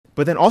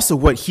but then also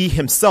what he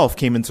himself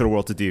came into the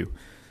world to do.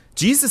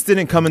 Jesus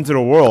didn't come into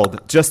the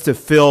world just to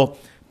fill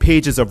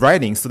pages of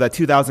writing so that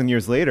 2,000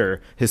 years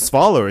later, his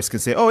followers can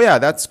say, oh yeah,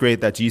 that's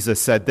great that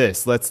Jesus said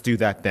this. Let's do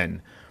that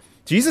then.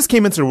 Jesus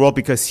came into the world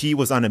because he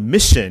was on a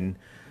mission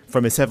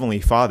from his heavenly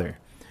Father.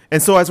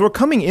 And so as we're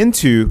coming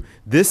into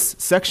this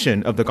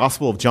section of the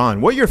Gospel of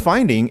John, what you're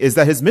finding is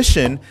that his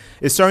mission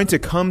is starting to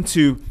come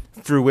to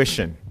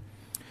fruition.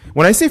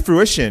 When I say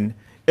fruition,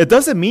 it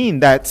doesn't mean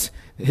that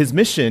his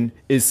mission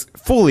is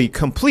fully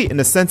complete in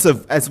the sense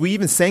of, as we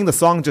even sang the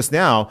song just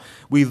now,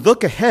 we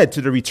look ahead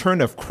to the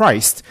return of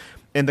Christ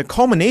and the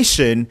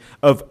culmination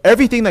of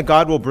everything that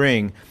God will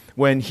bring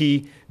when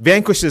he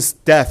vanquishes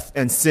death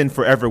and sin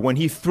forever, when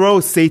he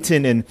throws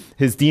Satan and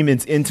his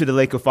demons into the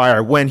lake of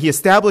fire, when he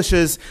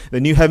establishes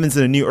the new heavens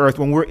and the new earth,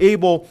 when we're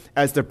able,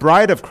 as the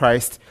bride of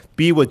Christ,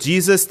 be with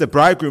Jesus, the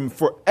bridegroom,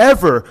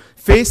 forever,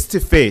 face to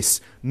face.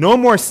 No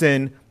more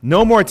sin,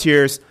 no more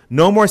tears,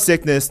 no more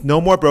sickness, no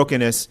more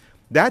brokenness.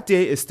 That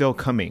day is still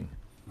coming.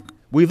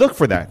 We look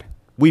for that.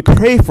 We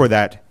pray for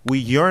that. We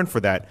yearn for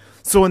that.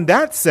 So in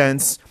that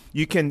sense,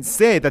 you can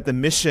say that the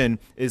mission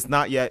is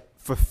not yet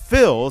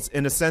fulfilled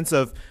in the sense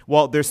of,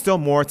 well, there's still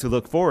more to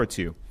look forward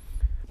to.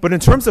 But in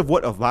terms of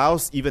what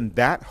allows even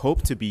that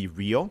hope to be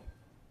real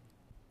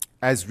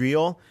as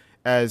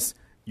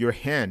your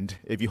hand,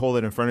 if you hold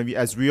it in front of you,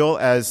 as real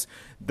as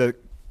the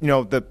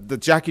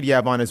jacket you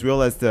have on, as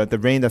real as the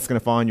rain that's going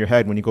to fall on your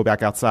head when you go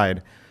back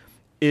outside,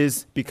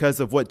 is because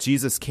of what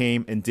Jesus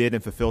came and did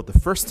and fulfilled the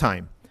first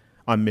time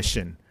on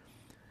mission.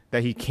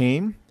 That he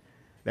came,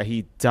 that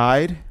he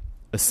died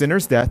a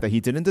sinner's death that he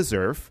didn't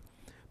deserve,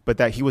 but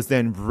that he was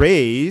then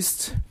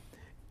raised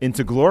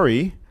into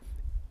glory,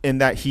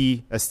 and that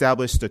he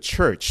established a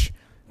church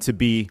to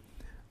be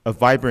a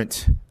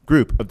vibrant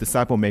group of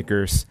disciple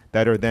makers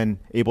that are then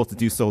able to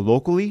do so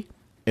locally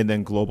and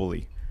then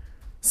globally.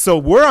 So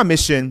we're on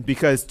mission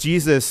because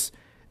Jesus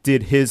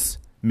did his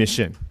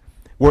mission.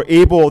 We're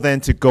able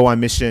then to go on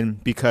mission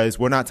because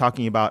we're not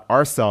talking about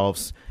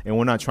ourselves, and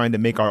we're not trying to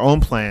make our own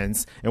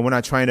plans, and we're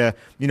not trying to,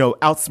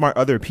 outsmart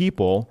other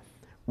people.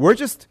 We're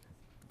just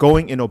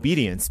going in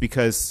obedience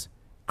because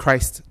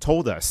Christ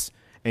told us,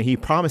 and he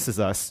promises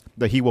us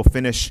that he will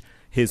finish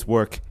his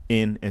work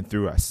in and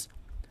through us.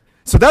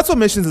 So that's what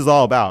missions is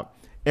all about.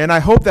 And I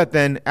hope that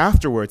then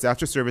afterwards,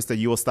 after service, that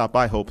you will stop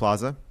by Hope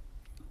Plaza,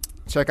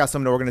 check out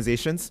some of the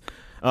organizations.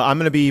 I'm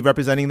going to be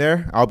representing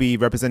there. I'll be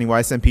representing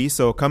YSMP,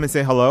 so come and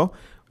say hello.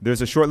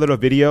 There's a short little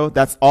video.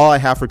 That's all I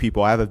have for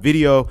people. I have a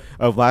video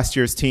of last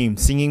year's team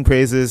singing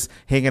praises,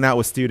 hanging out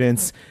with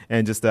students,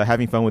 and just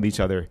having fun with each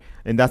other.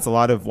 And that's a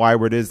lot of why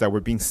it is that we're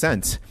being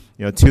sent,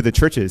 to the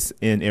churches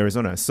in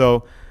Arizona.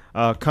 So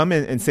come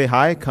in and say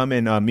hi. Come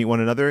and meet one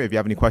another. If you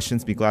have any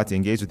questions, be glad to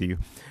engage with you.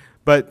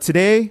 But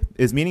today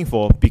is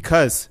meaningful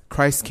because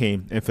Christ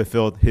came and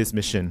fulfilled his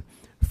mission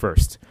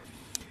first.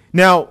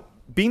 Now,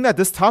 being that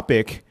this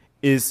topic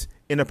is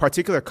in a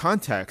particular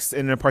context,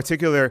 in a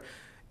particular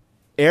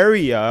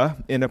area,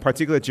 in a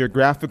particular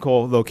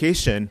geographical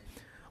location,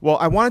 well,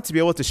 I wanted to be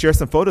able to share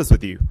some photos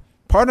with you.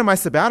 Part of my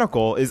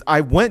sabbatical is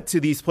I went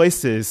to these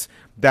places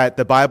that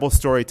the Bible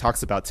story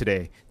talks about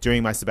today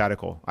during my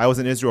sabbatical. I was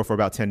in Israel for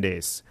about 10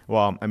 days.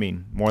 Well,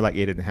 more like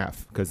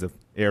 8.5 because of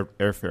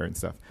airfare and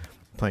stuff,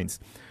 planes.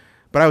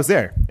 But I was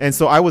there. And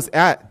so I was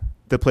at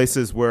the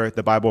places where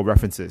the Bible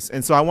references.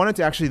 And so I wanted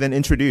to actually then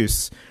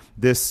introduce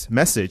this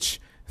message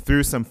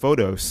through some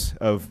photos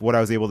of what I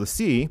was able to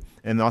see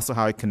and also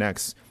how it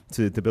connects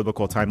to the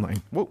biblical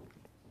timeline. Whoa.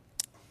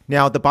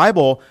 Now, the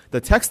Bible,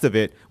 the text of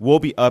it will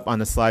be up on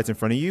the slides in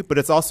front of you, but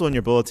it's also in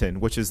your bulletin,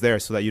 which is there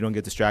so that you don't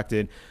get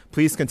distracted.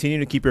 Please continue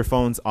to keep your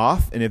phones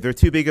off, and if they're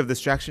too big of a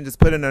distraction, just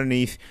put it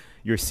underneath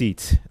your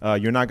seat.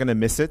 You're not going to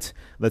miss it.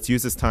 Let's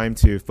use this time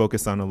to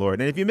focus on the Lord.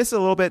 And if you miss it a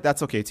little bit,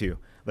 that's okay too.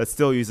 Let's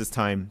still use this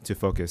time to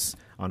focus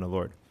on the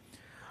Lord.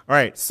 All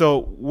right,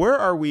 so where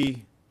are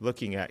we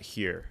looking at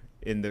here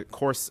in the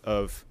course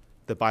of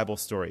the Bible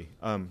story?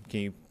 Can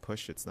you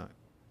push? It's not.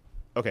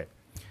 Okay.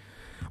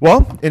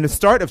 Well, in the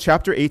start of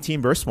chapter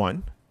 18, verse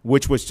 1,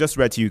 which was just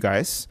read to you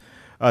guys,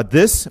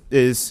 this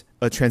is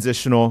a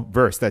transitional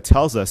verse that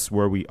tells us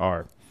where we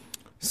are.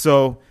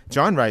 So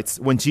John writes,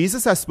 when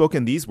Jesus has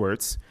spoken these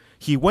words,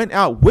 he went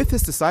out with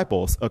his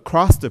disciples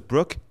across the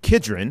brook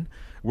Kidron,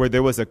 where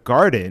there was a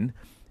garden,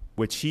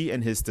 which he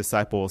and his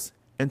disciples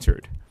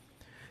entered.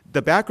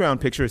 The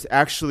background picture is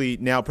actually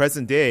now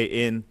present day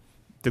in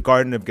the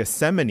Garden of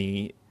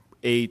Gethsemane,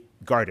 a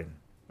garden.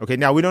 Okay,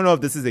 now we don't know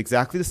if this is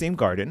exactly the same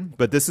garden,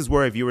 but this is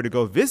where if you were to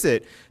go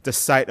visit the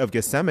site of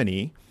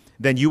Gethsemane,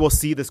 then you will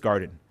see this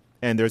garden.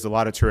 And there's a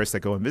lot of tourists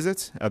that go and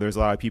visit. There's a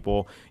lot of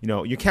people,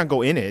 you can't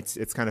go in it.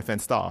 It's kind of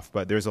fenced off,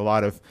 but there's a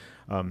lot of,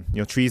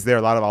 trees there,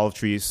 a lot of olive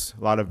trees,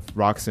 a lot of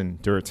rocks and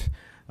dirt.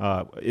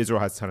 Israel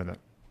has a ton of that.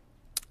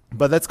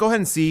 But let's go ahead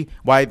and see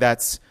why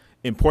that's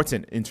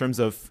important in terms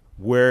of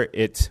where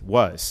it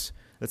was.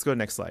 Let's go to the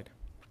next slide.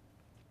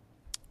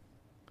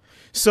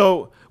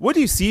 So what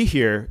you see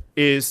here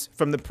is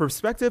from the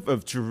perspective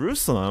of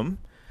Jerusalem.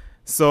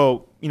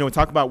 So, we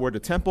talk about where the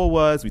temple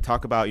was. We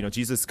talk about,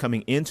 Jesus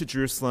coming into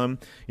Jerusalem,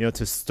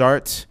 to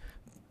start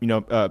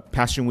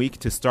Passion Week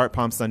to start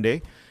Palm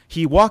Sunday.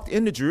 He walked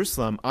into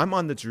Jerusalem. I'm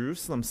on the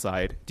Jerusalem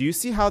side. Do you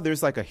see how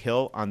there's like a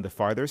hill on the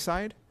farther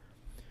side?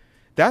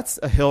 That's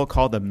a hill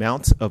called the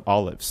Mount of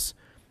Olives.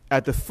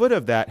 At the foot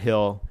of that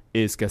hill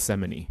is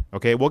Gethsemane.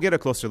 Okay, we'll get a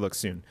closer look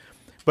soon.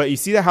 But you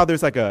see how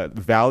there's like a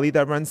valley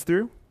that runs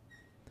through?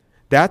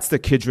 That's the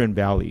Kidron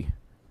Valley.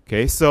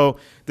 Okay, so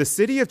the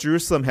city of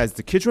Jerusalem has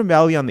the Kidron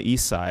Valley on the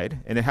east side,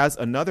 and it has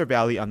another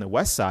valley on the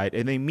west side,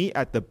 and they meet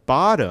at the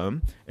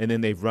bottom, and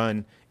then they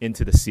run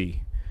into the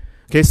sea.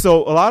 Okay,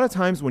 so a lot of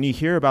times when you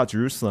hear about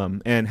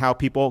Jerusalem and how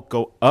people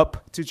go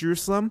up to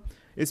Jerusalem,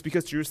 it's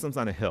because Jerusalem's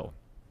on a hill.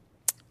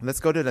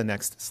 Let's go to the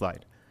next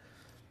slide.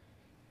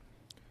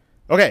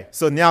 Okay,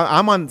 so now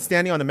I'm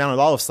standing on the Mount of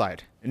Olives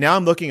side, and now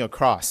I'm looking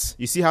across.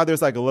 You see how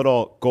there's like a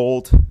little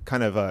gold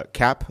kind of a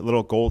cap, a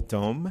little gold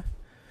dome?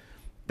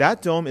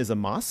 That dome is a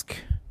mosque,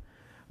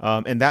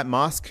 and that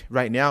mosque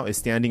right now is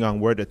standing on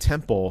where the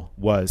temple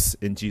was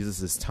in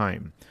Jesus'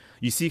 time.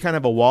 You see kind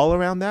of a wall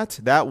around that?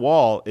 That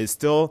wall is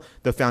still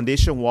the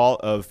foundation wall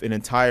of an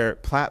entire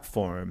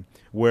platform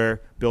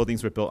where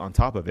buildings were built on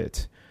top of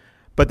it.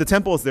 But the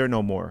temple is there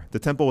no more. The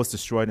temple was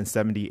destroyed in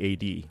 70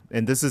 AD.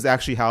 And this is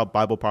actually how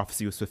Bible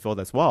prophecy was fulfilled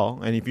as well.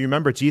 And if you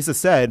remember, Jesus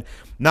said,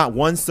 not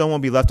one stone will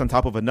be left on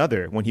top of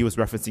another when he was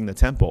referencing the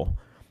temple.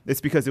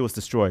 It's because it was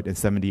destroyed in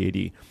 70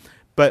 AD.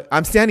 But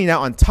I'm standing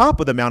now on top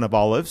of the Mount of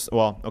Olives.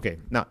 Well, okay,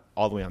 not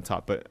all the way on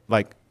top, but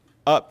like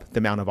up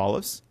the Mount of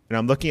Olives. And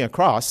I'm looking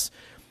across,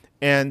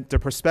 and the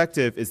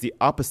perspective is the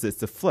opposite, it's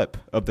the flip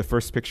of the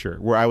first picture,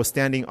 where I was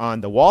standing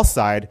on the wall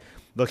side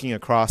looking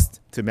across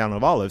to Mount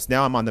of Olives.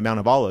 Now I'm on the Mount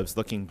of Olives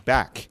looking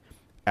back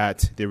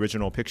at the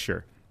original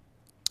picture.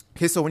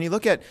 Okay, so when you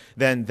look at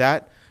then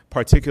that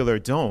particular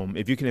dome,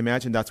 if you can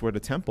imagine that's where the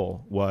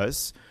temple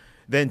was,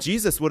 then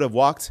Jesus would have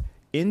walked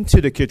into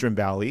the Kidron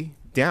Valley,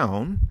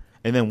 down,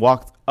 and then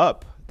walked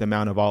up the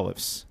Mount of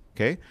Olives,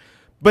 okay?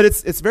 But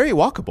it's very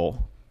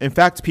walkable. In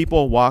fact,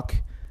 people walk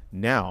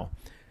now.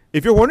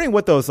 If you're wondering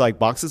what those like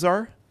boxes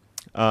are,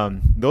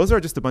 those are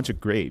just a bunch of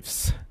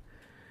graves.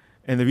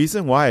 And the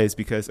reason why is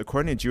because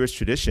according to Jewish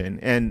tradition,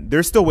 and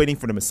they're still waiting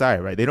for the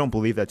Messiah, right? They don't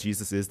believe that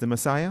Jesus is the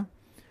Messiah.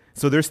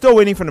 So they're still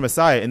waiting for the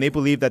Messiah, and they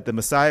believe that the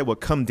Messiah will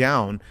come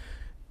down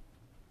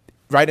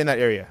right in that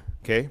area,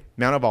 okay?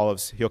 Mount of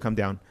Olives, he'll come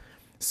down.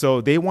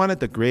 So they wanted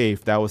the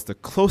grave that was the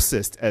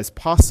closest as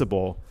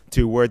possible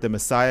to where the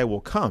Messiah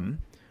will come,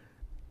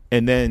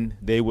 and then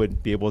they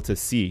would be able to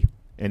see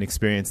and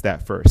experience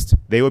that first.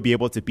 They would be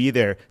able to be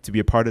there to be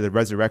a part of the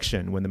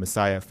resurrection when the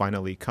Messiah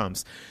finally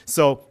comes.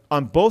 So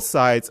on both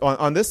sides,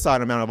 on this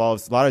side of Mount of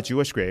Olives, a lot of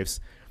Jewish graves.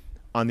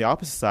 On the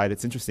opposite side,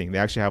 it's interesting. They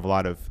actually have a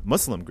lot of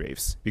Muslim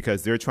graves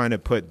because they're trying to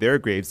put their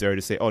graves there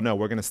to say, oh no,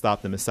 we're going to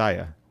stop the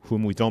Messiah,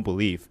 whom we don't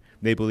believe.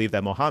 They believe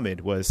that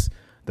Muhammad was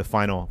the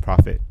final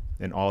prophet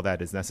and all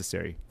that is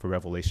necessary for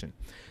revelation.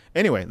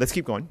 Anyway, let's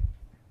keep going.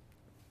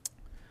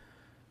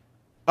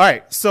 All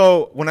right,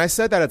 so when I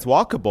said that it's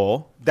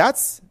walkable,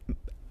 that's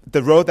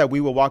the road that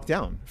we will walk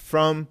down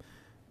from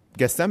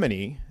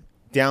Gethsemane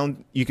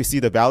down. You can see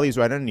the valleys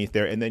right underneath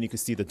there, and then you can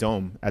see the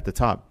dome at the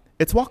top.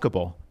 It's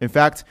walkable. In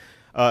fact,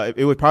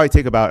 it would probably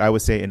take about, I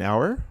would say, an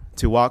hour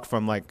to walk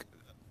from like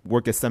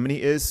where Gethsemane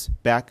is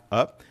back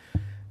up.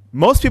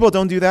 Most people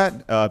don't do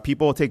that.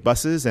 People take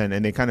buses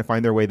and they kind of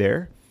find their way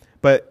there.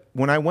 But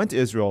when I went to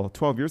Israel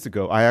 12 years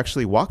ago, I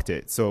actually walked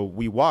it. So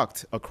we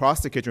walked across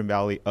the Kidron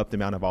Valley up the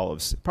Mount of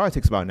Olives. It probably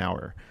takes about an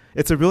hour.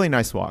 It's a really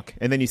nice walk.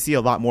 And then you see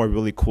a lot more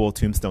really cool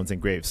tombstones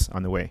and graves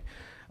on the way.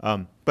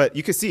 But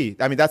you can see,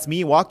 I mean, that's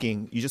me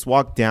walking. You just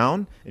walk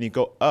down and you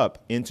go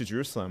up into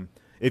Jerusalem.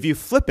 If you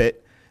flip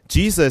it,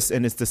 Jesus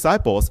and his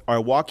disciples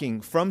are walking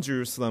from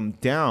Jerusalem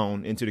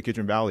down into the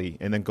Kidron Valley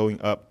and then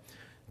going up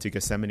to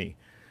Gethsemane.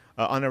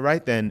 On the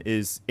right then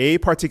is a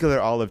particular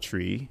olive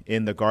tree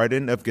in the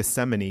Garden of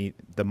Gethsemane,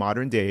 the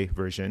modern day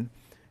version.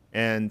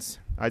 And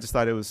I just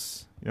thought it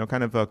was,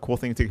 kind of a cool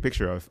thing to take a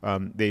picture of.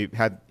 They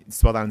had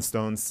spelled out in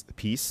stones,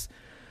 peace.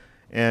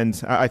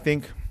 And I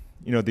think,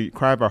 the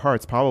cry of our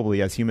hearts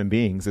probably as human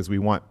beings is we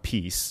want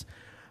peace.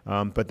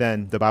 But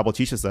then the Bible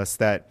teaches us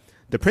that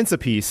the Prince of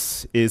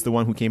Peace is the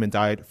one who came and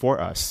died for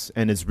us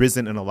and is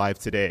risen and alive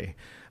today.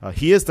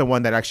 He is the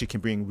one that actually can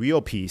bring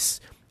real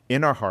peace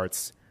in our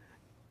hearts,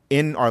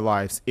 in our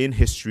lives, in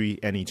history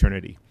and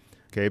eternity.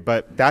 Okay,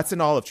 but that's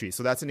an olive tree.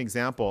 So that's an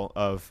example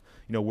of,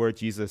 where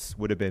Jesus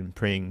would have been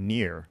praying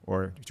near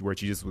or where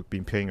Jesus would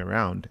be praying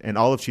around. And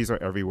olive trees are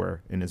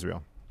everywhere in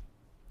Israel.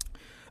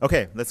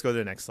 Okay, let's go to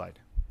the next slide.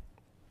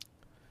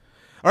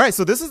 All right,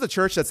 so this is the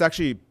church that's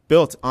actually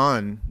built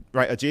on,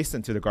 right,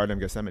 adjacent to the Garden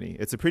of Gethsemane.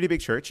 It's a pretty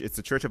big church. It's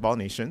the Church of All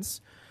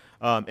Nations.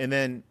 And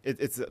then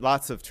it's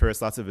lots of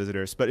tourists, lots of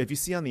visitors. But if you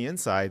see on the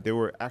inside, they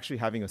were actually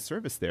having a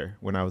service there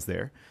when I was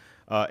there.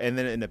 And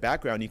then in the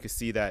background, you can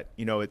see that,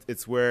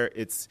 it's where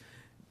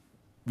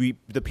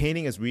the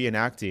painting is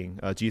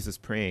reenacting Jesus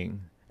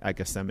praying at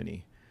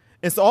Gethsemane.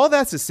 And so all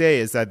that's to say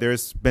is that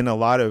there's been a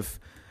lot of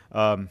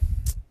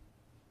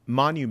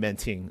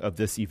monumenting of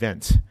this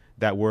event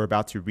that we're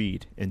about to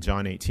read in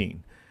John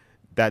 18,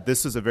 that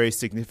this was a very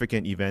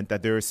significant event,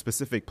 that there are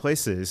specific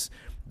places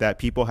that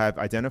people have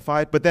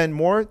identified. But then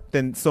more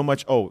than so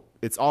much,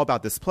 it's all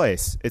about this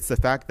place. It's the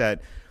fact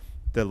that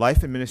the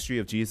life and ministry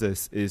of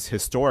Jesus is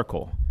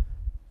historical.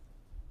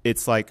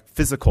 It's like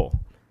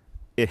physical.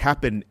 It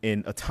happened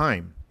in a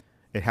time.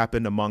 It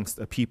happened amongst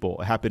a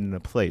people. It happened in a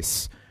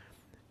place.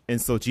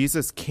 And so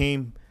Jesus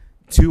came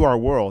to our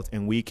world,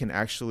 and we can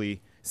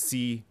actually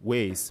see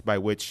ways by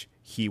which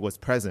he was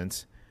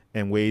present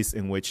and ways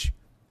in which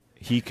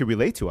he could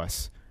relate to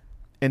us.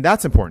 And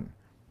that's important,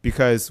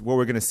 because what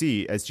we're going to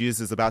see as Jesus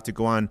is about to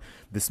go on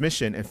this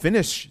mission and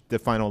finish the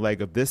final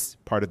leg of this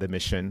part of the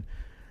mission,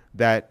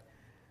 that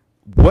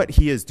what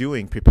he is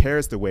doing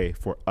prepares the way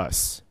for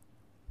us.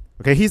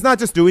 Okay, he's not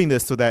just doing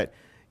this so that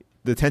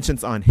the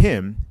attention's on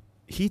him.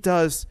 He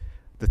does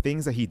the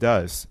things that he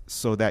does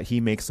so that he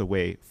makes a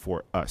way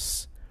for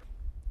us,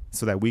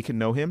 so that we can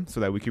know him, so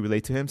that we can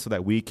relate to him, so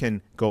that we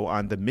can go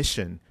on the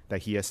mission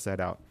that he has set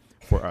out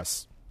for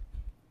us.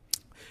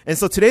 And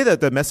so today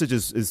the message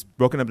is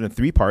broken up into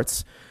 3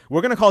 parts.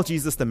 We're going to call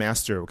Jesus the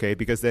Master, okay,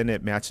 because then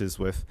it matches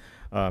with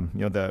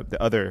the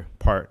other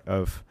part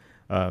of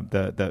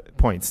the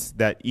points,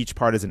 that each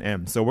part is an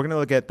M. So we're going to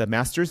look at the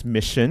Master's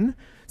mission.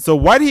 So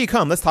why did he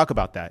come? Let's talk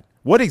about that.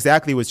 What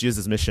exactly was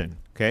Jesus' mission?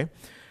 Okay,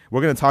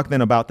 we're going to talk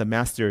then about the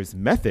Master's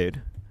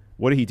method.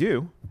 What did he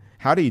do?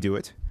 How did he do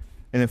it?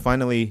 And then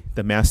finally,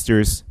 the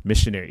Master's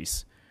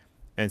missionaries.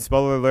 And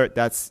spoiler alert,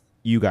 that's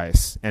you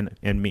guys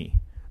and me.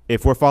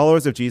 If we're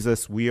followers of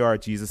Jesus, we are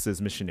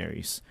Jesus's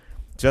missionaries.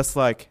 Just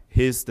like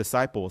his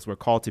disciples were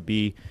called to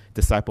be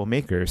disciple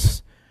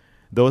makers.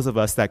 Those of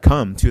us that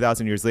come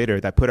 2,000 years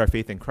later, that put our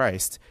faith in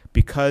Christ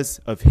because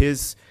of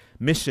his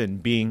mission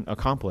being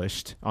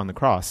accomplished on the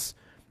cross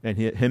and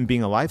him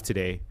being alive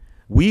today,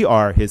 we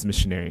are his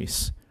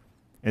missionaries.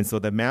 And so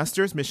the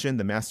Master's mission,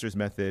 the Master's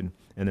method,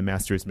 and the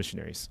Master's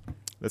missionaries.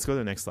 Let's go to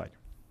the next slide.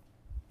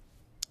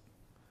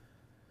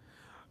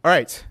 All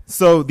right,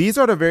 so these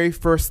are the very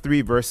first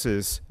 3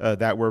 verses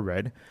that were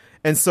read.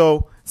 And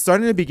so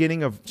starting at the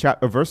beginning of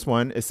verse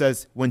 1, it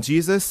says, when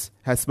Jesus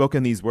had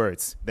spoken these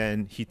words,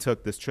 then he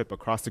took this trip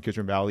across the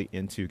Kidron Valley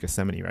into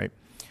Gethsemane, right?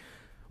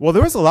 Well,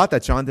 there was a lot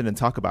that John didn't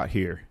talk about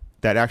here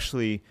that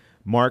actually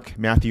Mark,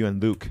 Matthew,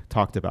 and Luke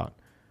talked about.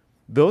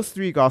 Those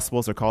 3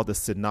 gospels are called the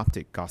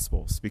synoptic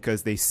gospels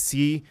because they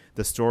see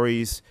the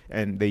stories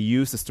and they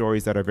use the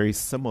stories that are very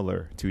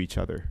similar to each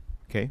other,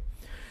 okay?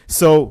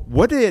 So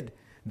what did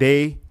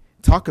they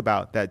talk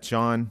about that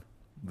John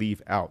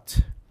leave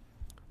out?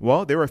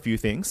 Well, there were a few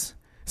things.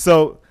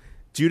 So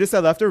Judas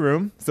had left a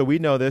room. So we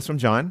know this from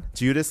John.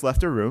 Judas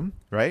left a room,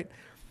 right?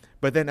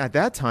 But then at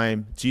that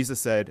time, Jesus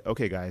said,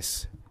 okay,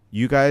 guys,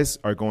 you guys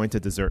are going to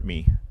desert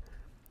me.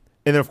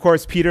 And then, of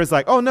course, Peter's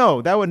like, oh,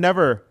 no, that would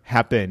never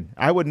happen.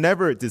 I would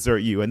never desert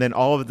you. And then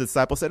all of the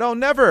disciples said, oh,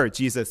 never,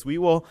 Jesus. We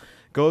will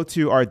go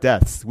to our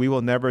deaths. We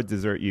will never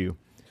desert you.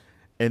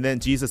 And then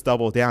Jesus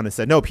doubled down and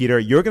said, no, Peter,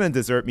 you're going to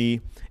desert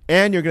me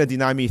and you're going to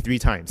deny me 3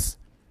 times.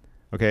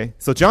 Okay,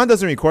 so John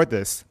doesn't record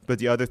this, but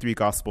the other 3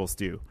 gospels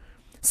do.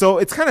 So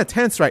it's kind of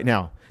tense right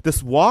now.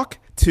 This walk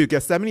to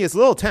Gethsemane is a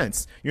little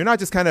tense. You're not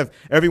just kind of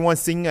everyone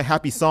singing a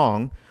happy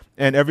song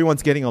and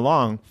everyone's getting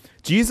along.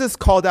 Jesus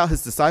called out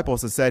his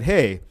disciples and said,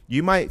 hey,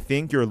 you might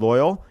think you're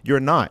loyal.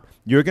 You're not.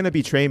 You're going to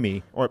betray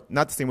me, or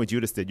not the same way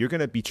Judas did. You're going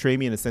to betray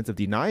me in the sense of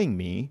denying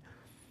me.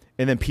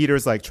 And then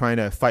Peter's like trying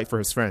to fight for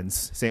his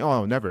friends, saying,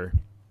 oh, never.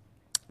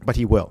 But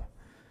he will.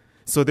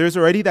 So there's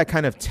already that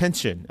kind of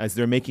tension as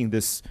they're making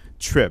this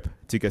trip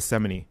to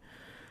Gethsemane.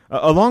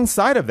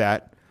 Alongside of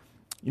that,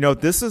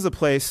 this is a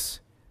place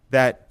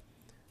that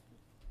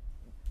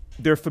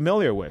they're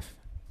familiar with.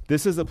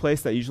 This is a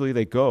place that usually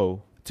they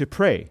go to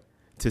pray,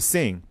 to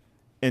sing,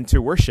 and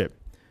to worship.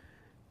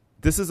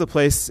 This is a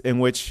place in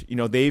which,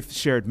 they've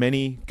shared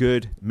many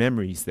good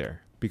memories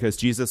there because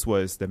Jesus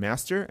was the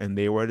master and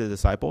they were the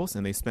disciples,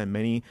 and they spent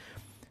many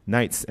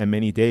nights and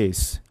many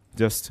days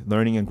just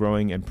learning and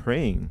growing and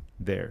praying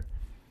there.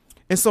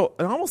 And so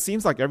it almost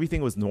seems like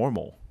everything was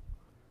normal.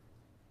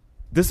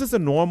 This is a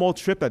normal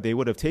trip that they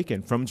would have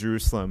taken from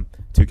Jerusalem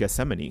to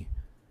Gethsemane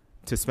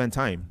to spend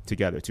time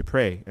together, to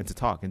pray and to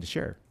talk and to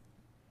share.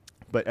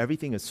 But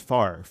everything is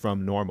far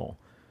from normal.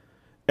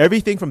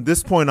 Everything from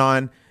this point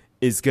on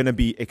is going to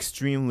be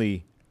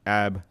extremely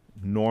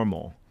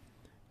abnormal.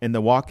 And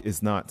the walk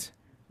is not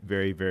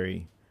very,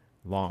 very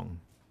long.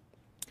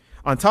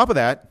 On top of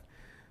that,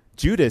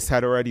 Judas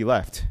had already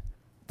left.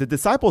 The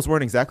disciples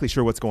weren't exactly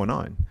sure what's going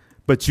on.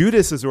 But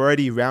Judas is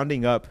already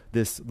rounding up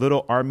this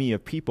little army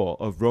of people,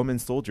 of Roman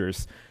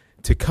soldiers,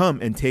 to come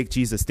and take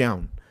Jesus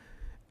down.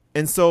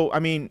 And so,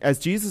 as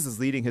Jesus is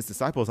leading his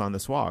disciples on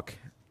this walk,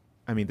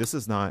 this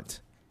is not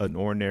an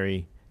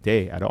ordinary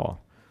day at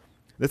all.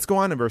 Let's go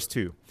on in verse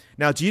 2.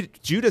 Now,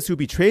 Judas, who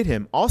betrayed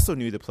him, also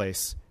knew the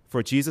place,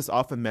 for Jesus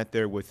often met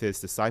there with his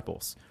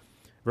disciples.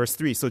 Verse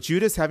 3, so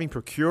Judas, having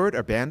procured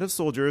a band of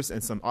soldiers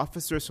and some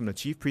officers from the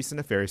chief priests and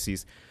the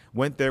Pharisees,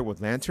 went there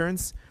with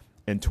lanterns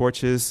and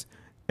torches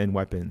and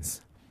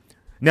weapons.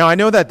 Now, I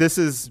know that this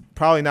is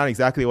probably not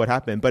exactly what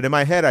happened, but in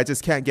my head, I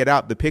just can't get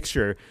out the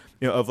picture,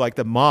 of like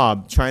the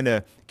mob trying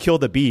to kill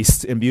the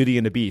beast in Beauty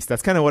and the Beast.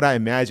 That's kind of what I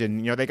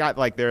imagine. They got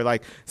like their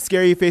like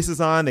scary faces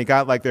on. They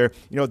got like their,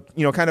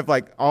 kind of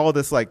like all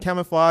this like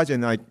camouflage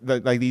and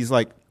like these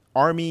like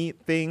army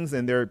things,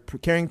 and they're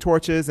carrying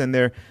torches, and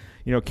they're,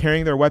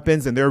 carrying their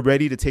weapons, and they're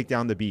ready to take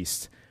down the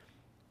beast.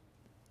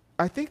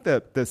 I think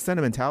that the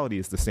sentimentality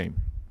is the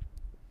same.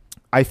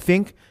 I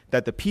think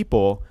that the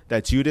people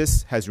that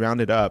Judas has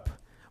rounded up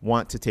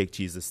want to take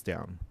Jesus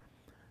down.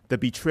 The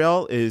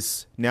betrayal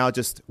is now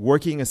just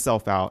working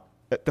itself out.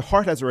 The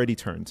heart has already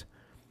turned,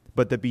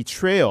 but the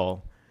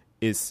betrayal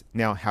is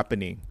now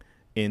happening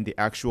in the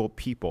actual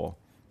people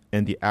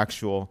and the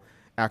actual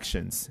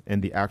actions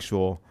and the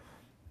actual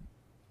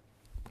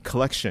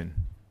collection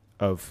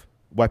of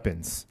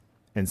weapons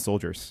and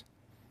soldiers.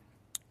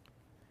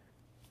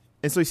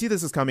 And so you see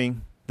this is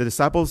coming. The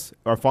disciples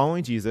are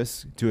following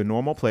Jesus to a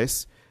normal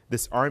place.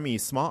 This army,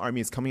 small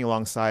army, is coming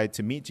alongside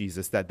to meet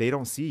Jesus that they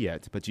don't see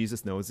yet, but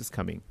Jesus knows is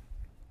coming.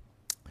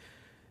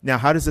 Now,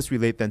 how does this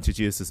relate then to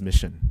Jesus'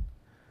 mission?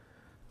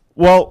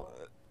 Well,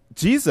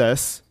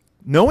 Jesus,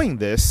 knowing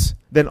this,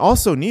 then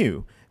also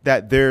knew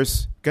that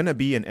there's going to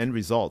be an end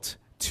result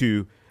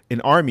to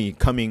an army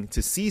coming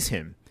to seize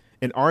him,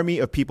 an army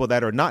of people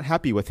that are not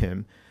happy with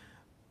him,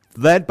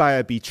 led by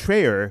a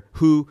betrayer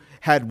who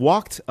had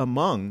walked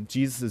among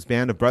Jesus'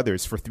 band of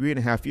brothers for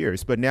 3.5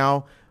 years, but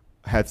now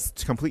has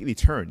completely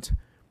turned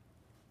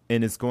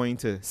and is going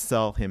to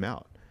sell him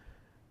out.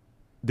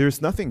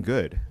 There's nothing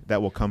good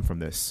that will come from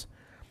this.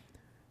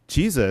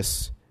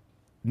 Jesus,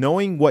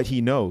 knowing what he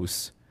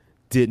knows,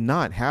 did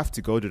not have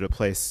to go to the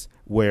place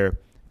where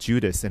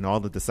Judas and all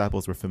the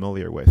disciples were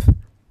familiar with.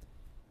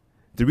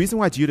 The reason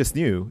why Judas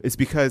knew is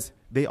because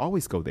they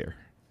always go there.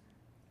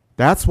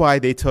 That's why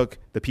they took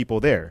the people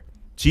there.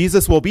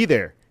 Jesus will be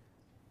there.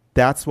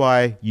 That's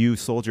why you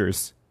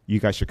soldiers,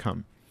 you guys should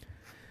come.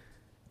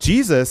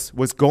 Jesus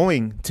was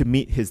going to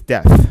meet his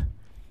death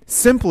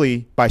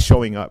simply by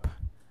showing up.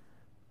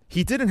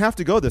 He didn't have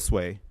to go this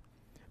way,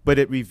 but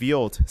it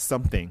revealed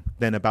something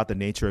then about the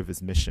nature of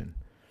his mission.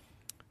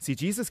 See,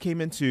 Jesus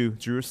came into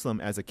Jerusalem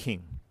as a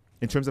king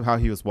in terms of how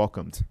he was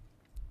welcomed,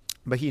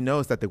 but he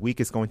knows that the week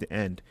is going to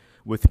end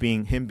with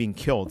him being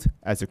killed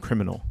as a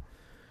criminal.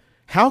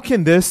 How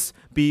can this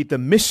be the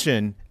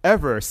mission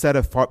ever set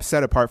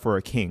apart for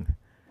a king?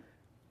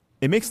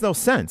 It makes no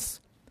sense.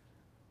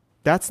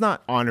 That's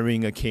not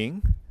honoring a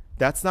king.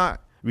 That's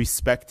not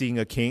respecting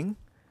a king.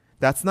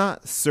 That's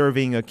not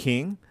serving a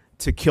king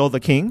to kill the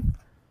king.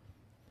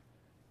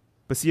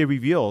 But see, it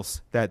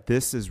reveals that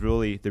this is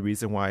really the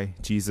reason why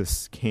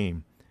Jesus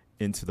came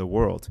into the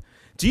world.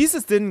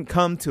 Jesus didn't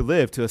come to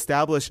live to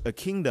establish a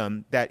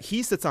kingdom that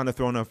he sits on the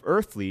throne of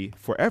earthly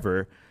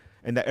forever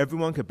and that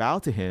everyone could bow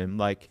to him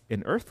like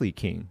an earthly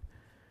king.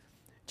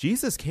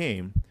 Jesus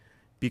came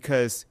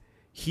because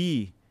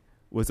he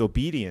was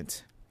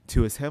obedient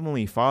to his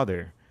heavenly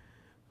Father,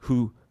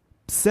 who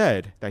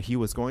said that he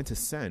was going to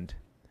send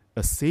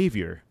a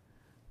savior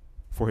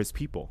for his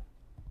people,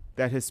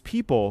 that his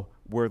people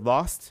were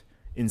lost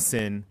in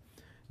sin.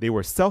 They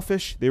were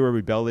selfish. They were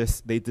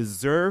rebellious. They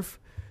deserve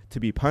to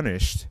be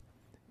punished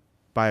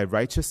by a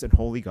righteous and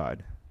holy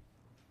God.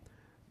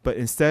 But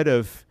instead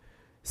of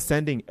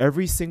sending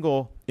every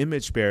single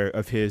image bearer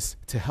of his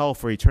to hell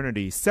for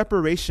eternity,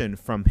 separation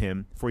from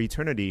him for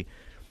eternity,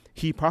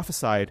 he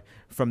prophesied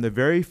from the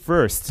very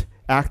first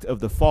act of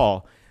the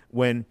fall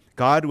when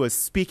God was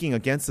speaking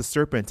against the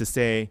serpent to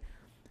say,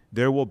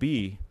 there will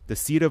be the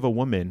seed of a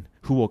woman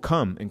who will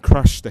come and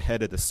crush the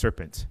head of the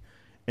serpent.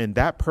 And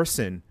that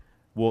person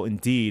will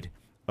indeed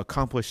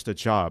accomplish the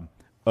job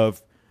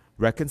of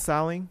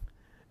reconciling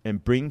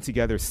and bringing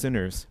together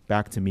sinners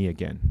back to me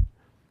again.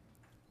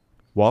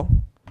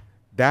 Well,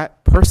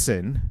 that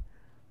person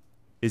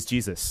is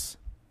Jesus.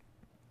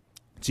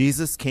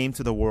 Jesus came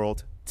to the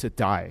world to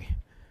die.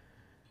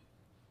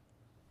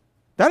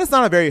 That is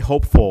not a very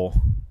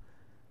hopeful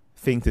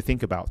thing to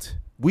think about.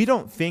 We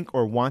don't think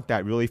or want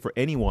that really for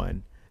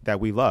anyone that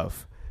we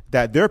love,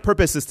 that their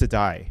purpose is to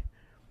die.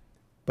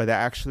 But that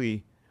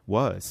actually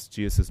was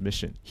Jesus'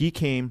 mission. He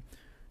came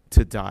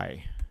to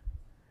die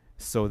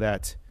so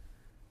that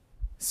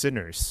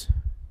sinners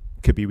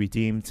could be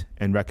redeemed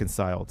and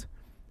reconciled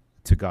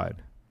to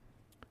God.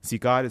 See,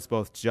 God is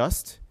both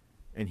just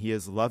and he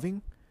is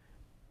loving,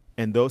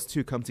 and those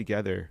two come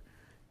together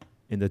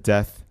in the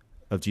death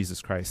of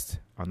Jesus Christ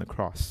on the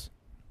cross.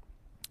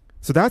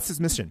 So that's his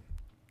mission.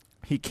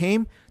 He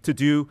came to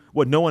do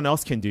what no one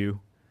else can do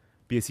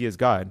because he is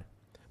God,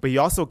 but he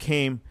also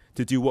came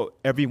to do what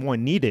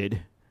everyone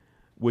needed,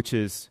 which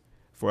is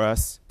for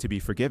us to be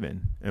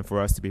forgiven and for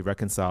us to be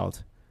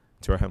reconciled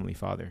to our Heavenly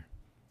Father.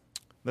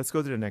 Let's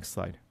go to the next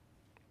slide.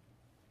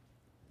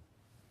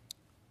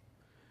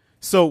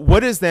 So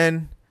what is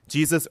then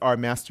Jesus, our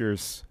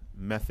Master's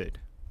method?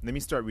 Let me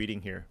start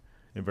reading here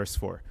in verse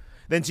 4.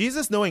 Then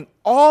Jesus, knowing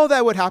all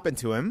that would happen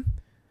to him,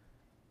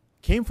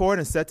 came forward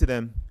and said to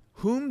them,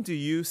 "Whom do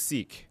you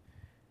seek?"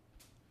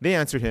 They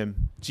answered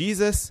him,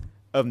 "Jesus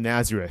of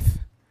Nazareth."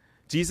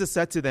 Jesus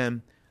said to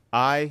them,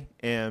 I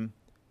am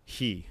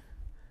he.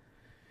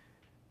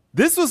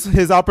 This was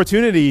his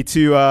opportunity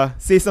to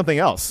say something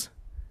else.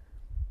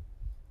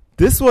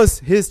 This was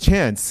his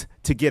chance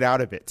to get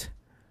out of it.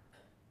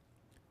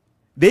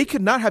 They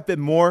could not have been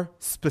more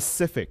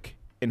specific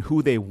in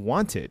who they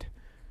wanted,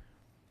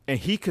 and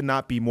he could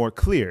not be more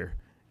clear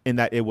in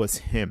that it was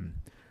him.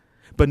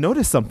 But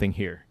notice something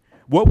here.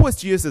 What was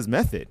Jesus'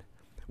 method?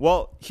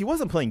 Well, he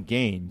wasn't playing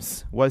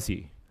games, was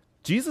he?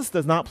 Jesus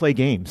does not play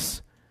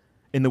games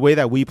in the way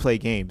that we play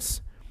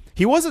games.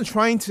 He wasn't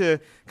trying to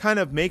kind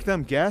of make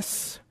them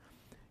guess,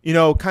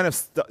 kind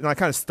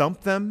of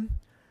stump them.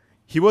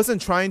 He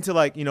wasn't trying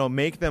to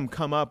make them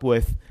come up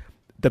with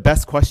the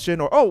best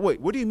question or, oh,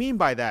 wait, what do you mean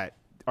by that?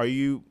 Are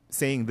you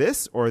saying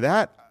this or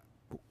that?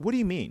 What do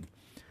you mean?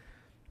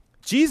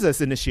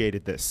 Jesus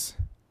initiated this.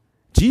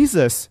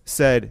 Jesus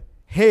said,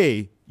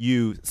 hey,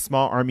 you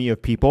small army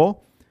of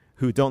people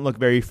who don't look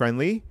very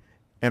friendly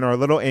and are a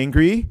little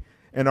angry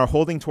and are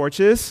holding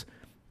torches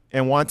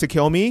and want to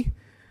kill me.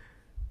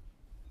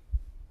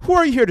 Who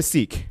are you here to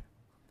seek?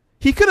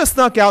 He could have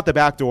snuck out the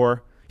back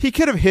door. He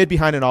could have hid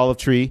behind an olive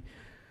tree.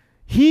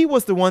 He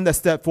was the one that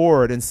stepped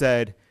forward and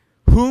said,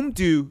 whom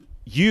do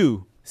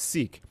you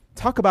seek?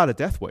 Talk about a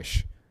death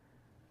wish.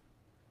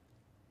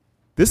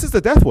 This is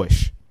the death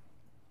wish.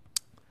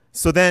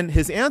 So then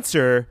his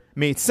answer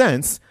made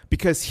sense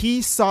because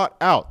he sought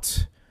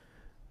out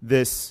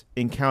this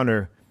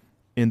encounter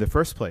in the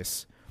first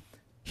place.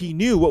 He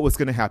knew what was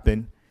going to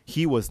happen.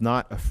 He was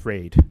not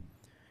afraid.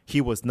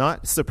 He was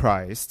not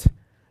surprised.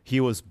 He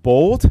was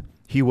bold.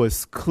 He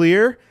was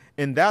clear.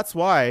 And that's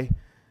why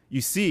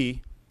you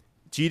see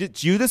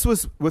Judas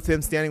was with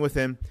him, standing with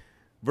him.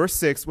 Verse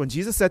 6, when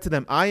Jesus said to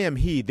them, I am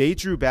he, they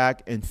drew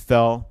back and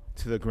fell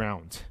to the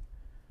ground.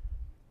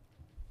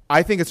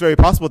 I think it's very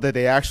possible that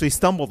they actually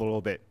stumbled a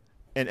little bit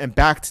and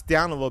backed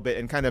down a little bit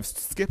and kind of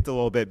skipped a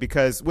little bit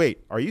because,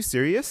 wait, are you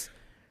serious?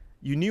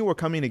 You knew we're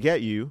coming to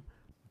get you,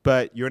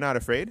 but you're not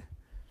afraid?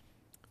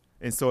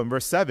 And so in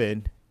verse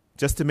 7,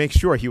 just to make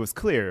sure he was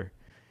clear,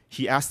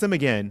 he asked them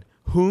again,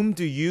 whom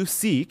do you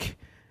seek?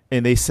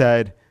 And they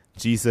said,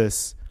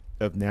 Jesus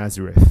of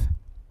Nazareth.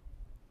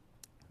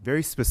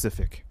 Very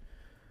specific.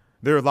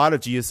 There are a lot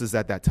of Jesuses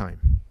at that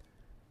time,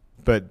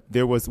 but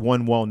there was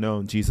one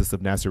well-known Jesus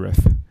of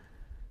Nazareth.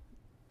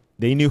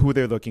 They knew who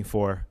they're looking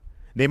for.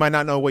 They might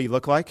not know what he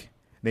looked like.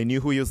 They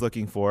knew who he was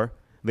looking for.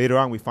 Later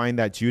on, we find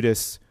that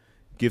Judas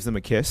gives him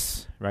a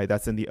kiss, right?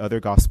 That's in the other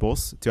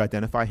Gospels to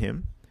identify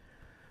him.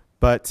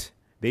 But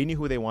they knew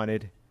who they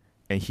wanted,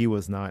 and he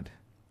was not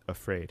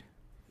afraid.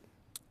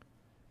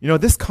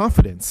 This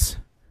confidence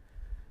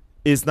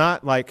is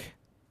not like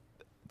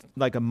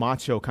a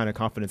macho kind of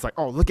confidence, like,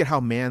 oh, look at how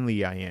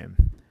manly I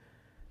am,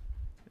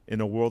 in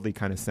a worldly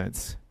kind of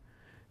sense.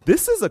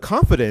 This is a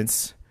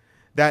confidence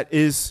that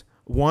is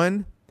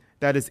one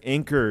that is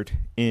anchored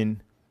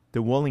in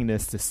the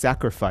willingness to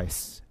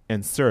sacrifice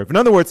and serve. In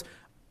other words,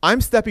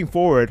 I'm stepping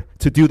forward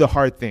to do the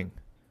hard thing.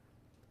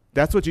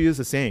 That's what Jesus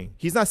is saying.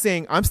 He's not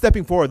saying, I'm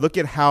stepping forward, look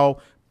at how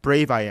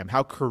brave I am,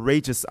 how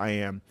courageous I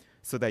am,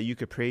 so that you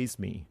could praise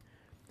me.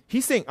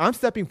 He's saying, I'm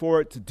stepping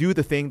forward to do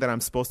the thing that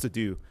I'm supposed to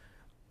do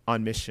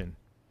on mission.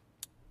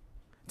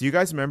 Do you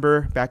guys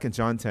remember back in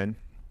John 10?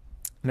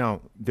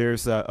 Now,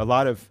 there's a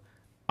lot of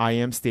I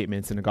am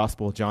statements in the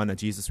Gospel of John that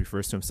Jesus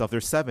refers to himself.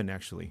 There's 7,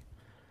 actually.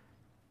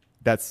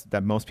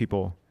 That most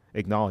people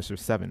acknowledge.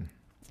 There's 7.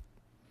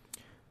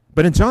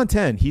 But in John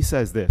 10, he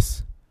says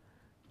this.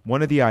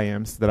 One of the I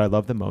ams that I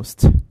love the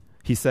most.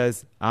 He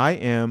says, I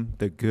am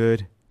the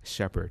good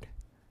shepherd.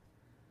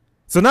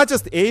 So not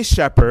just a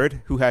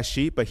shepherd who has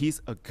sheep, but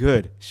he's a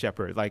good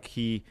shepherd. Like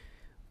he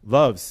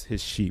loves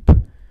his sheep,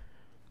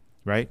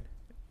 right?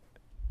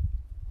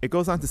 It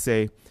goes on to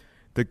say,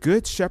 the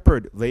good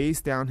shepherd lays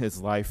down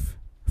his life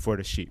for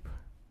the sheep.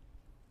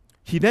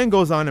 He then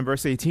goes on in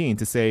verse 18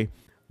 to say,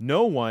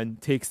 no one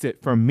takes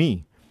it from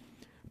me,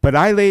 but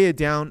I lay it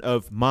down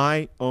of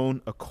my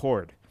own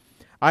accord.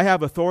 I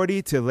have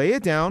authority to lay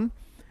it down,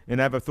 and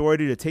I have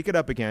authority to take it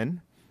up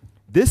again.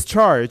 This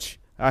charge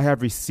I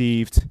have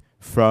received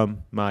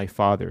from my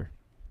Father.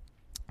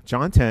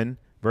 John 10,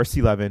 verse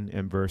 11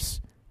 and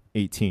verse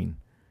 18.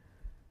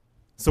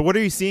 So what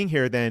are you seeing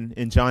here then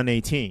in John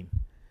 18?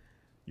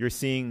 You're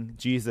seeing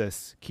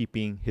Jesus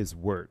keeping his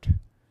word.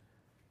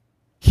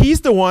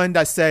 He's the one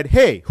that said,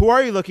 hey, who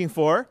are you looking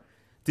for?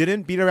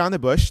 Didn't beat around the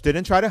bush,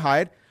 didn't try to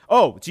hide.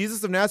 Oh,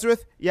 Jesus of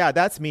Nazareth? Yeah,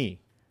 that's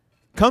me.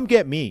 Come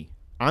get me.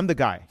 I'm the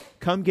guy.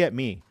 Come get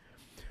me.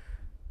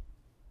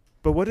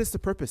 But what is the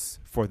purpose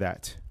for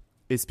that?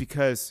 It's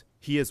because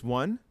he is,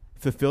 1,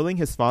 fulfilling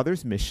his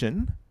Father's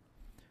mission.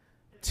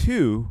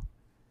 2,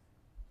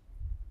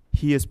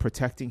 he is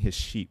protecting his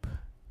sheep.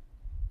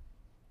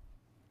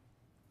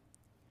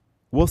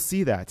 We'll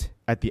see that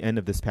at the end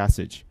of this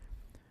passage.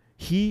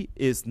 He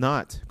is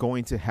not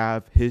going to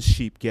have his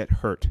sheep get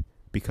hurt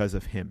because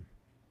of him.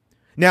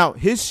 Now,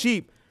 his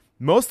sheep,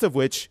 most of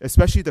which,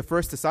 especially the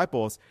first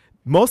disciples,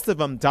 most of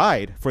them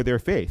died for their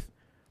faith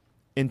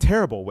in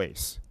terrible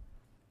ways.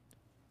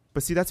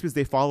 But see, that's because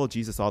they followed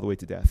Jesus all the way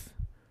to death.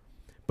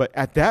 But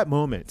at that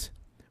moment,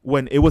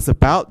 when it was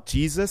about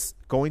Jesus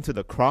going to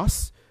the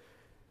cross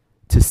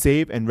to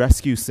save and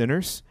rescue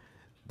sinners,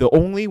 the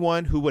only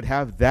one who would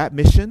have that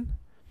mission,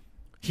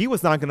 he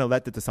was not going to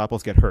let the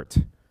disciples get hurt.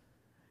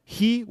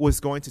 He was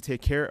going to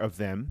take care of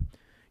them.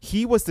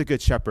 He was the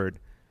good shepherd,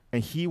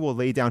 and he will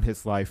lay down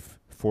his life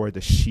for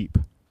the sheep.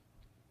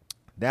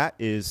 That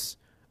is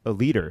a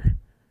leader.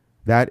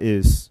 That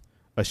is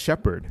a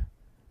shepherd.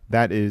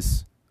 That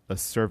is a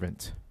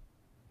servant.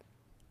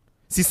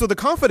 See, so the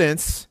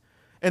confidence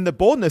and the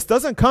boldness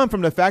doesn't come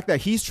from the fact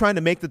that he's trying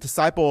to make the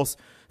disciples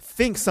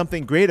think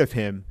something great of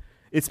him.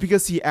 It's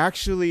because he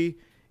actually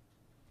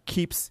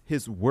keeps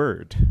his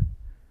word.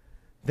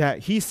 That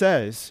he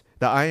says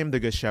that I am the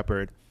good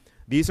shepherd.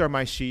 These are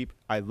my sheep.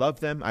 I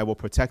love them. I will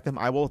protect them.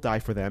 I will die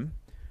for them.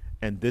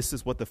 And this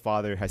is what the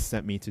Father has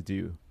sent me to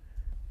do.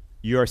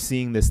 You are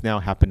seeing this now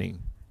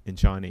happening in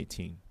John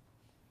 18.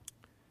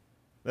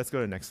 Let's go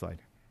to the next slide.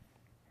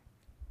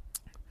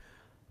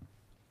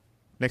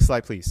 Next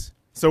slide, please.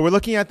 So we're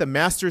looking at the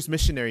master's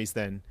missionaries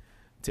then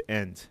to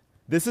end.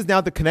 This is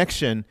now the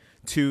connection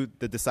to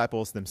the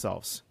disciples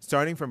themselves,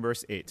 starting from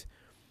verse 8.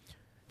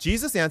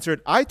 Jesus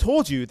answered, I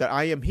told you that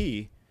I am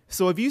he.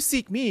 So if you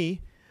seek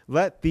me,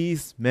 let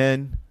these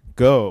men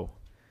go.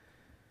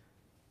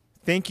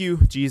 Thank you,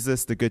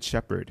 Jesus, the Good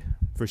Shepherd,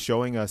 for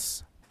showing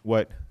us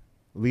what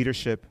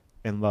leadership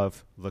and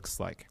love looks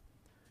like.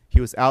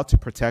 He was out to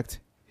protect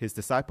his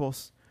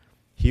disciples.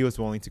 He was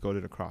willing to go to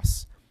the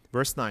cross.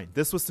 Verse 9,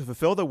 this was to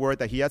fulfill the word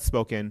that he had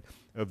spoken,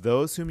 of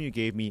those whom you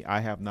gave me, I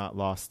have not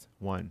lost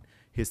one.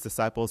 His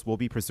disciples will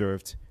be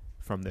preserved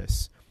from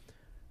this.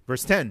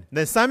 Verse 10,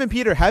 then Simon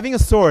Peter, having a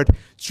sword,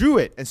 drew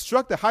it and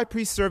struck the high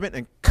priest's servant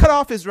and cut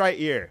off his right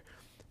ear.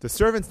 The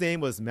servant's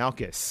name was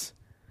Malchus.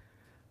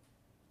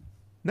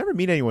 Never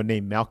meet anyone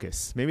named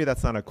Malchus. Maybe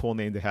that's not a cool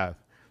name to have.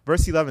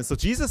 Verse 11, so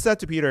Jesus said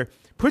to Peter,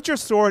 put your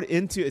sword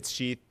into its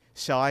sheath.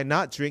 Shall I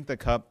not drink the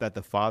cup that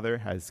the Father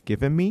has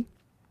given me?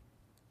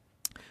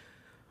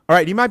 All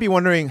right, you might be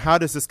wondering, how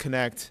does this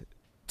connect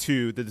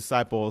to the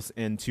disciples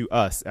and to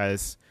us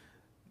as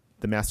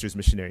the master's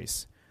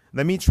missionaries?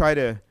 Let me try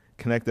to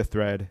connect the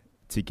thread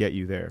to get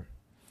you there.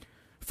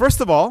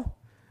 First of all,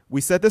 we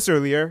said this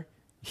earlier,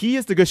 he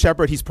is the good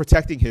shepherd. He's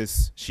protecting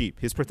his sheep.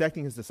 He's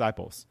protecting his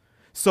disciples.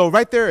 So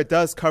right there, it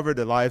does cover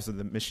the lives of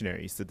the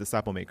missionaries, the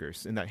disciple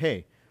makers, in that,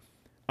 hey,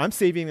 I'm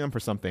saving them for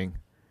something.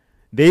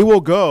 They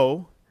will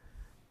go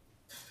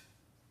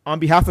on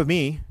behalf of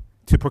me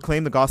to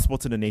proclaim the gospel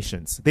to the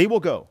nations. They will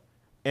go,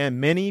 and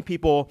many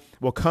people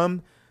will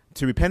come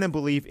to repent and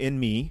believe in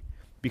me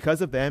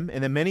because of them,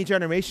 and then many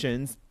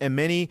generations and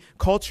many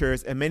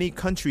cultures and many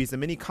countries and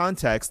many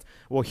contexts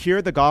will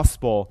hear the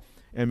gospel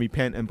and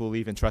repent and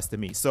believe and trust in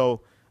me.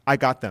 So I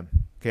got them.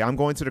 Okay, I'm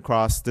going to the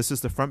cross. This is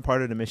the front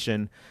part of the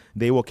mission.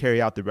 They will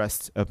carry out the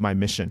rest of my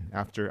mission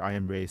after I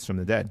am raised from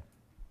the dead.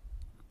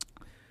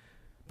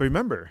 But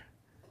remember,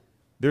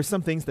 there's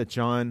some things that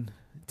John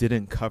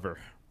didn't cover.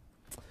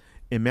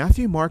 In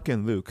Matthew, Mark,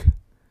 and Luke,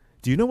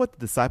 do you know what the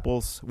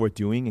disciples were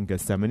doing in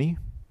Gethsemane?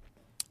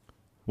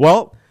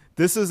 Well,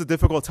 this is a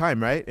difficult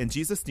time, right? And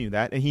Jesus knew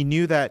that, and he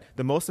knew that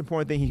the most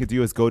important thing he could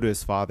do is go to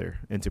his Father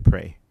and to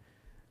pray.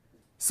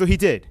 So he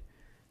did.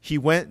 He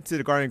went to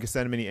the Garden of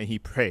Gethsemane and he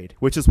prayed,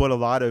 which is what a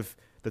lot of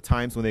the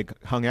times when they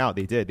hung out,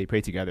 they did. They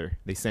prayed together.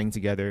 They sang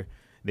together.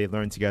 They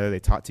learned together. They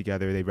taught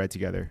together. They read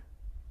together.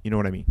 You know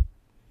what I mean?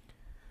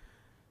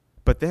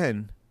 But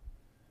then,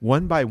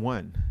 one by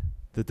one,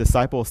 the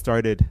disciples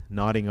started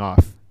nodding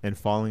off and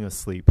falling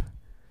asleep,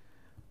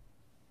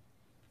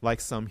 like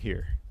some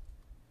here.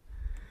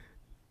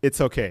 It's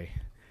okay.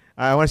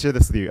 I want to share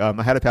this with you.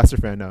 I had a pastor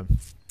friend.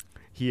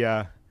 He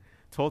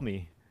told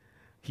me,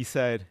 he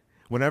said,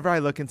 whenever I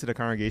look into the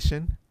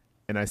congregation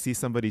and I see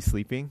somebody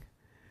sleeping,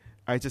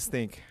 I just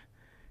think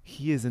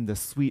he is in the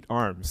sweet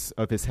arms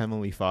of his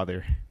Heavenly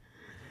Father.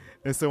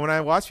 And so when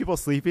I watch people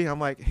sleeping, I'm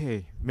like,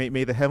 hey,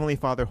 may the Heavenly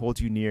Father hold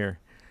you near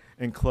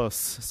and close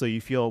so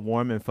you feel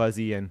warm and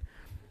fuzzy and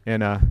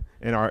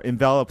are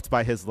enveloped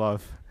by his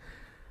love.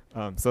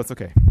 So it's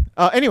okay.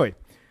 Anyway,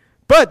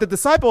 but the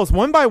disciples,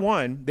 one by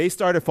one, they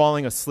started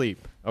falling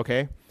asleep,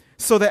 okay?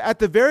 So that at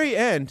the very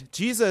end,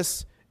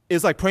 Jesus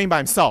is like praying by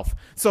himself.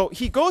 So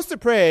he goes to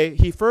pray.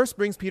 He first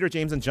brings Peter,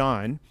 James, and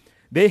John.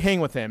 They hang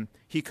with him.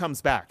 He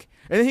comes back.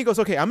 And then he goes,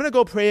 okay, I'm going to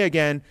go pray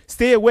again.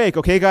 Stay awake,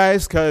 okay,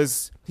 guys?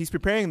 Because he's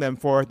preparing them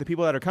for the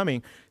people that are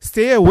coming.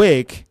 Stay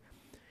awake.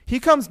 He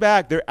comes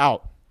back. They're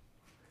out.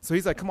 So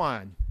he's like, come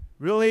on,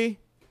 really?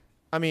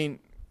 I mean,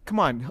 come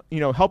on,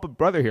 help a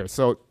brother here.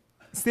 So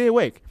stay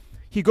awake.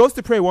 He goes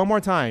to pray one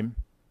more time.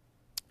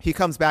 He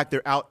comes back.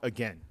 They're out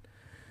again.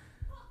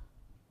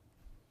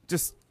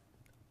 Just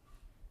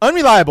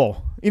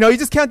unreliable. You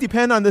just can't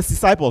depend on these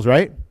disciples,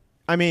 right?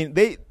 I mean,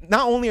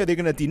 not only are they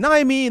going to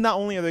deny me, not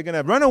only are they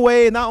going to run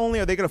away, not only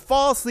are they going to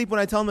fall asleep when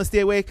I tell them to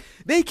stay awake,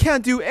 they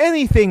can't do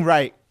anything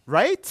right?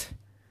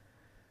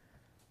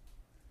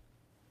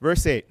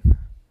 Verse 8.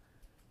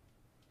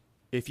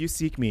 If you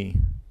seek me,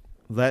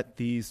 let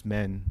these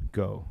men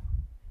go.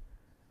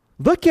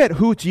 Look at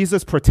who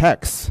Jesus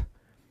protects.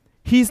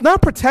 He's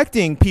not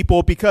protecting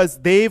people because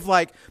they've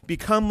like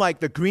become like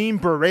the green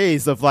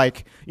berets of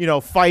like,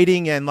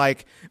 fighting, and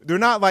like they're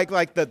not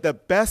like the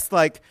best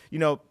like,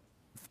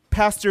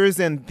 pastors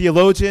and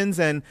theologians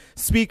and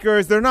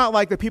speakers. They're not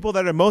like the people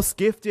that are most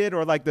gifted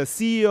or like the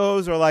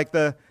CEOs or like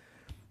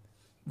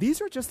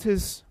these are just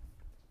his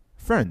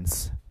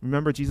friends.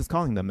 Remember Jesus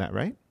calling them that,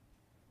 right?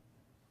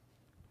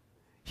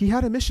 He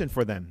had a mission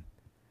for them.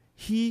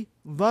 He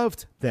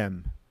loved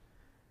them.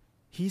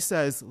 He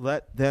says,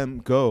 let them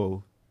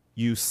go,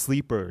 you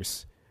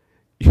sleepers,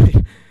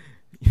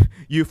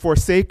 you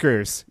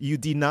forsakers, you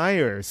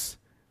deniers,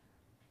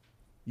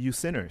 you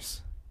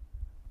sinners.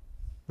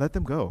 Let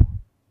them go.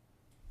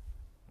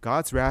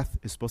 God's wrath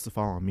is supposed to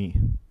fall on me.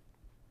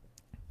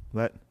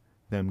 Let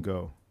them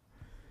go.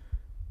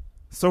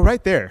 So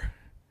right there,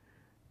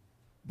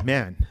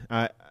 man,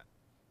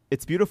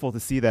 it's beautiful to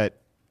see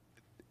that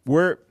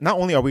not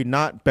only are we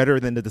not better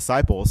than the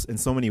disciples in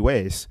so many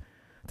ways,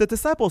 the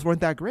disciples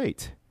weren't that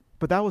great,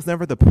 but that was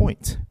never the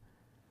point.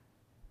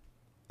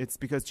 It's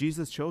because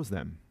Jesus chose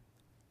them,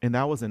 and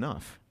that was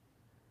enough.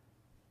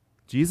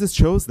 Jesus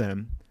chose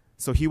them,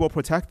 so he will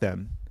protect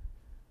them.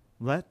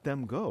 Let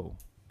them go,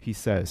 he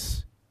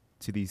says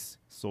to these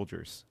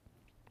soldiers.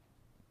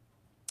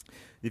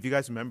 If you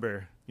guys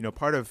remember,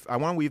 I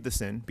want to weave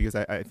this in because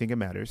I think it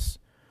matters.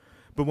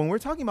 But when we're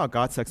talking about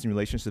God, sex, and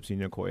relationships in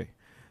Unicoi,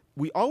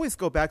 we always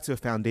go back to a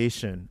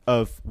foundation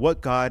of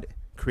what God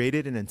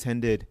created and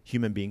intended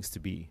human beings to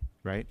be,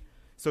 right?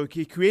 So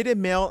he created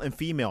male and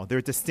female. They're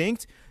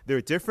distinct.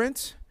 They're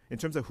different in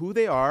terms of who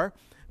they are,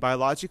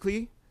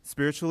 biologically,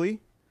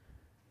 spiritually,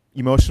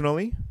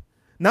 emotionally.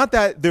 Not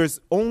that there's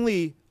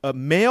only a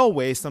male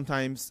way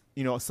sometimes,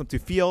 some to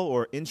feel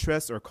or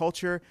interest or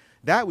culture.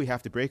 That we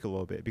have to break a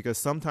little bit, because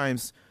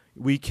sometimes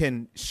we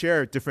can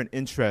share different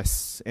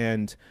interests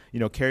and,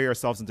 carry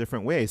ourselves in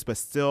different ways, but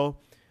still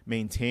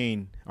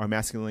maintain our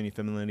masculinity and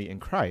femininity in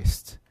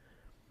Christ.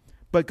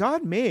 But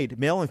God made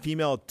male and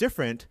female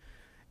different,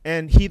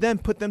 and he then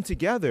put them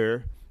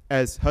together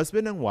as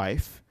husband and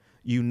wife,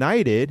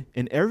 united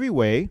in every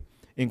way,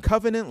 in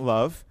covenant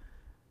love,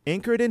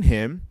 anchored in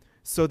him,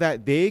 so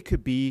that they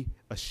could be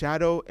a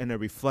shadow and a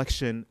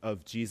reflection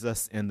of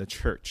Jesus and the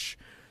church.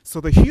 So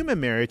the human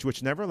marriage,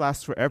 which never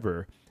lasts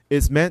forever,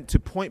 is meant to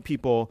point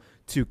people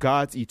to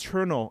God's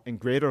eternal and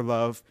greater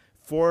love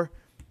for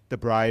the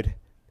bride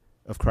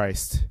of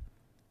Christ,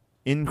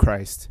 in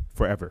Christ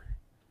forever.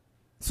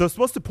 So it's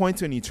supposed to point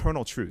to an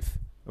eternal truth,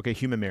 okay,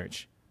 human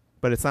marriage.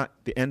 But it's not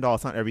the end all,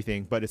 it's not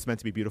everything, but it's meant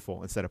to be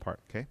beautiful and set apart,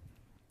 okay?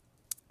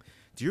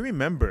 Do you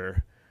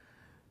remember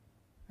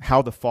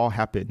how the fall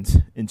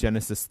happened in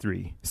Genesis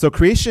 3? So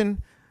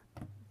creation,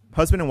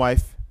 husband and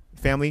wife,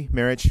 family,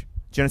 marriage,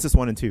 Genesis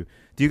 1 and 2.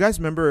 Do you guys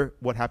remember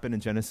what happened in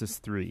Genesis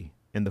 3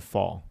 in the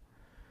fall?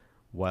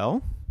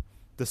 Well,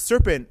 the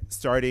serpent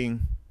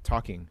starting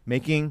talking,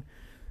 making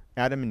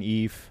Adam and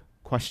Eve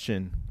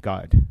question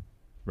God,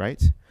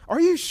 right? Are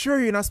you sure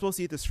you're not supposed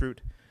to eat this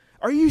fruit?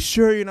 Are you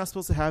sure you're not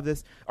supposed to have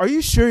this? Are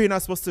you sure you're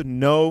not supposed to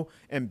know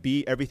and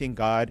be everything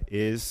God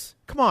is?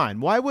 Come on,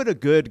 why would a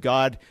good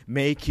God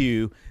make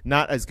you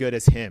not as good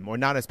as him or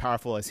not as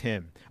powerful as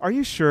him? Are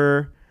you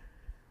sure?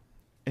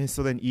 And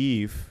so then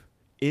Eve,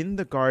 in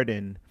the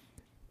garden,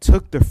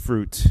 took the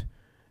fruit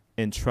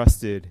and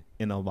trusted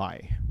in a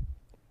lie.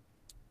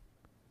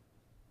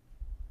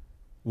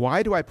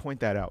 Why do I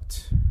point that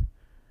out?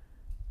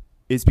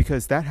 It's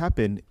because that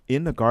happened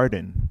in the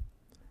garden,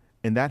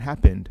 and that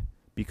happened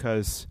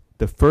because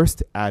the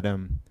first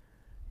Adam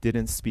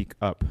didn't speak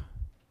up.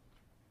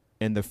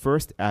 And the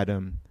first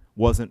Adam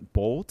wasn't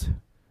bold.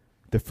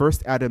 The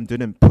first Adam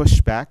didn't push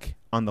back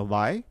on the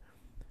lie.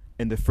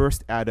 And the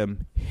first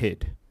Adam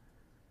hid.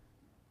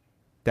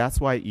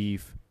 That's why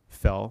Eve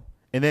fell.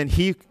 And then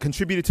he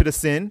contributed to the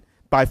sin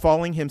by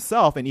falling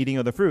himself and eating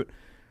of the fruit.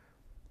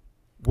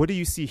 What do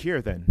you see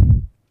here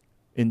then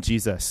in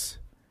Jesus?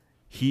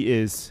 He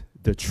is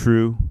the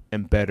true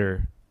and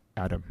better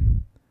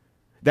Adam.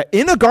 That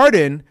in a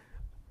garden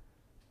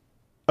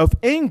of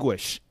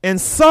anguish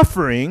and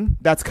suffering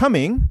that's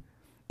coming,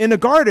 in a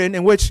garden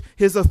in which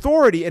his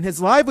authority and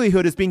his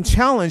livelihood is being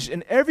challenged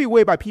in every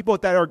way by people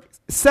that are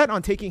set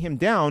on taking him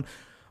down,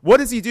 what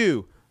does he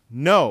do?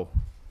 No,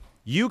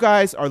 you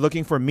guys are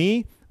looking for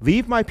me.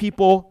 Leave my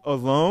people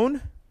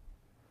alone.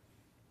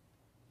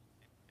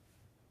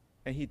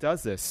 And he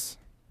does this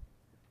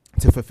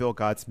to fulfill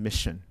God's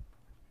mission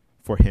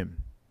for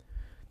him.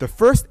 The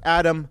first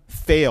Adam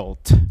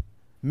failed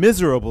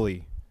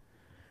miserably.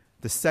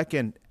 The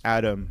second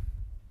Adam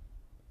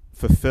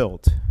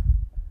fulfilled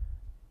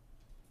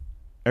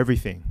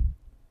everything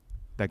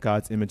that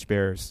God's image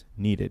bearers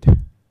needed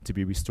to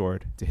be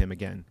restored to him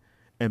again.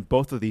 And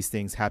both of these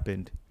things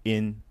happened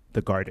in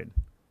the garden.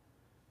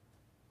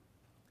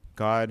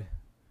 God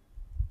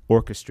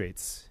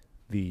orchestrates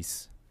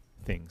these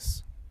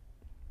things.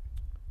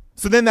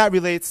 So then that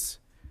relates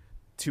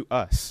to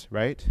us,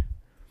 right?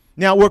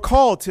 Now, we're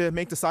called to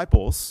make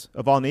disciples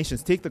of all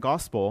nations, take the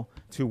gospel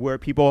to where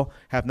people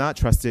have not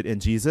trusted in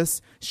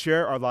Jesus,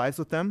 share our lives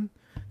with them,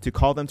 to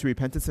call them to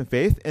repentance and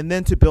faith, and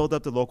then to build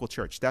up the local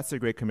church. That's the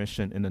Great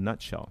Commission in a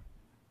nutshell.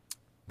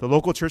 The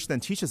local church then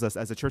teaches us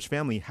as a church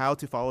family how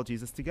to follow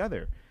Jesus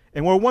together.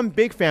 And we're one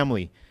big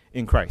family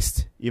in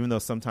Christ, even though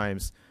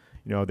sometimes,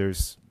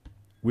 there's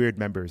weird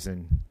members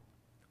and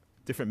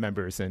different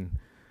members and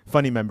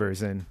funny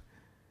members and,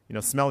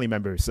 smelly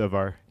members of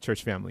our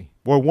church family.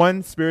 We're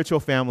one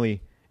spiritual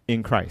family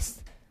in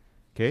Christ.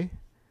 Okay?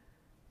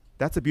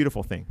 That's a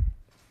beautiful thing.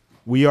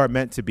 We are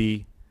meant to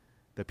be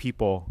the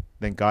people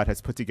that God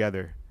has put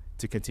together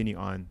to continue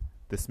on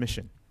this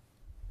mission.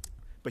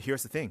 But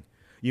here's the thing.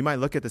 You might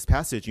look at this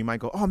passage, you might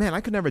go, oh man,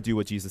 I could never do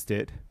what Jesus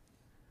did.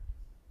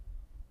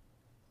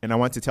 And I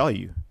want to tell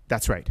you,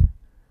 that's right.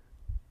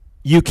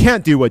 You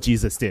can't do what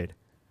Jesus did.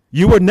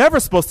 You were never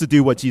supposed to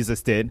do what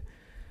Jesus did.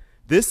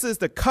 This is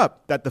the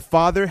cup that the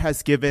Father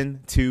has given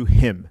to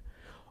him.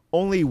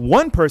 Only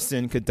one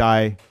person could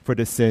die for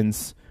the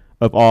sins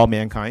of all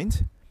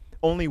mankind.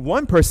 Only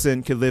one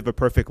person could live a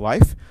perfect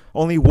life.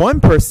 Only one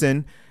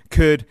person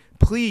could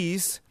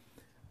please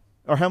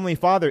our Heavenly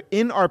Father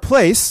in our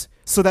place,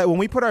 so that when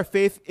we put our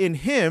faith in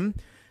him,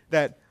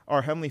 that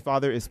our Heavenly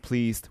Father is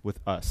pleased with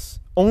us.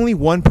 Only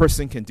one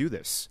person can do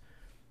this.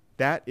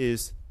 That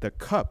is the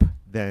cup,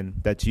 then,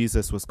 that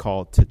Jesus was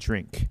called to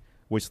drink,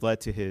 which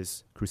led to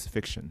his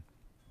crucifixion.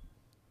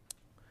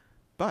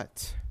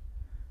 But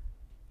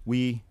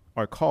we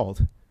are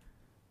called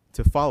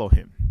to follow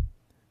him,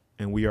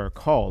 and we are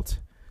called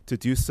to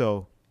do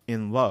so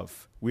in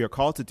love. We are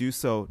called to do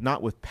so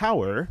not with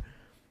power,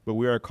 but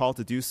we are called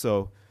to do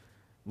so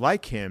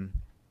like him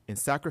in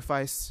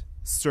sacrifice,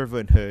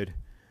 servanthood,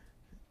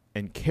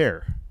 and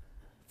care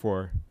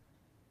for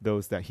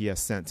those that he has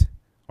sent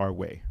our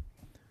way.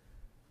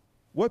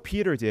 What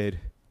Peter did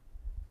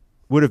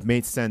would have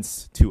made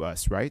sense to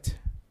us, right?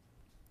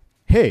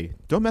 Hey,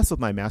 don't mess with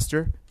my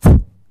master.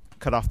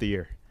 Cut off the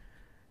ear.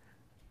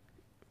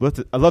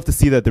 I love to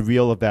see the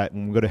reel of that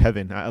when we go to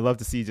heaven. I love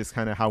to see just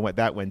kind of how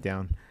that went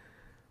down.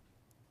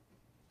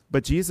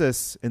 But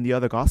Jesus in the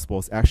other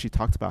Gospels actually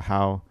talked about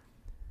how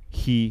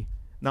he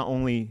not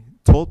only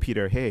told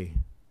Peter, hey,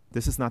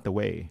 this is not the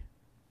way.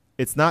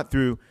 It's not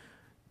through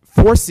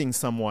forcing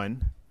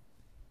someone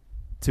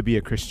to be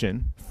a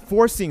Christian,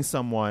 forcing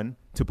someone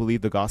to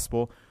believe the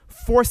gospel,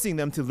 forcing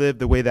them to live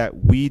the way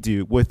that we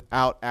do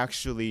without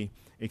actually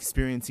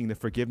experiencing the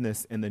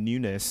forgiveness and the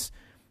newness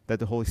that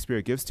the Holy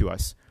Spirit gives to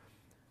us.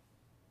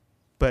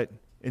 But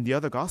in the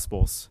other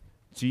Gospels,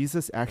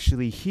 Jesus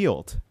actually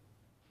healed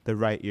the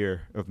right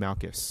ear of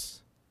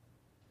Malchus.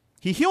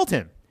 He healed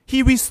him.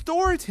 He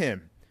restored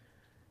him.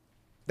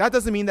 That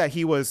doesn't mean that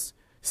he was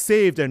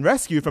saved and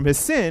rescued from his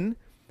sin,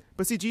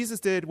 but see, Jesus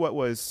did what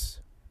was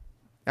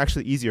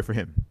actually easier for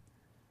him.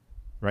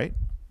 Right?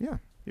 Yeah,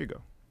 here you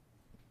go.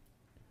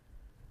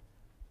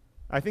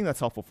 I think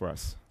that's helpful for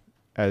us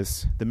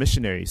as the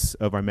missionaries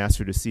of our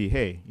Master to see,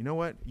 hey, you know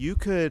what? You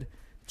could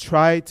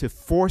try to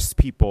force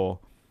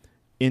people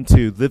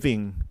into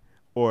living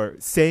or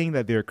saying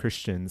that they're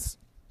Christians,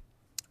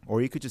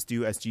 or you could just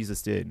do as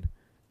Jesus did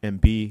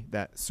and be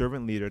that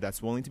servant leader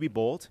that's willing to be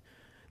bold,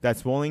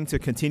 that's willing to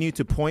continue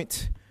to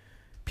point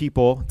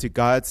people to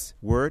God's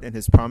word and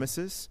his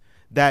promises,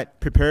 that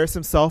prepares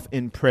himself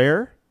in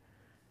prayer,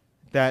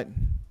 that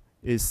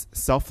is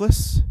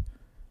selfless,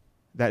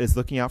 that is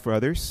looking out for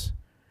others.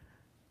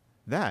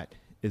 That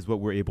is what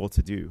we're able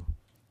to do.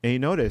 And you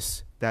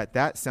notice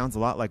that sounds a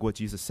lot like what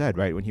Jesus said,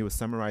 right, when he was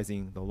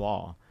summarizing the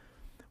law.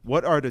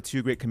 What are the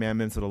two great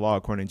commandments of the law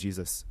according to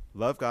Jesus?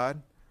 Love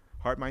God,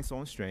 heart, mind, soul,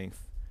 and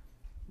strength.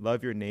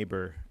 Love your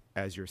neighbor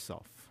as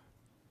yourself.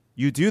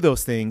 You do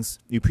those things,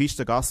 you preach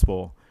the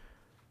gospel,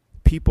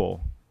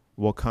 people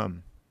will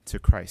come to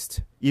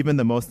Christ, even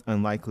the most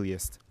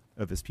unlikeliest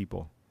of his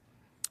people.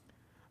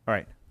 All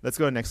right, let's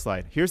go to the next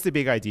slide. Here's the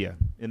big idea,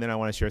 and then I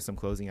want to share some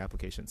closing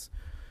applications.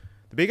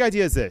 The big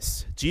idea is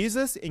this.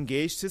 Jesus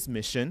engaged his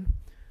mission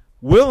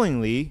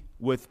willingly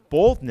with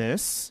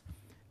boldness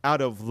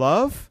out of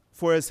love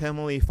for his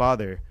heavenly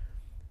Father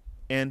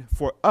and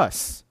for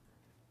us,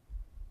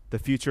 the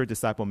future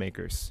disciple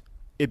makers.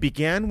 It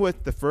began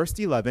with the first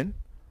 11,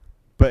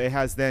 but it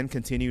has then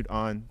continued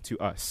on to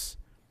us.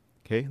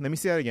 Okay, let me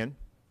say that again.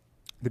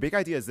 The big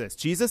idea is this.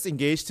 Jesus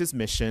engaged his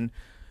mission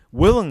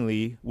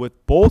willingly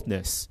with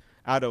boldness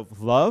out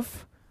of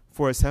love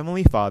for his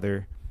heavenly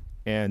Father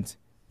and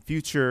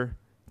future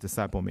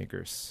disciple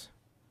makers.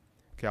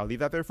 Okay, I'll leave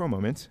that there for a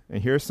moment.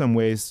 And here are some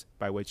ways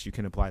by which you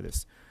can apply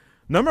this.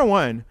 Number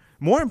one,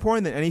 more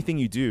important than anything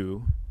you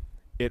do,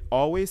 it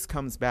always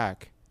comes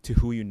back to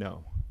who you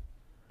know.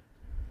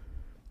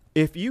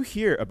 If you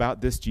hear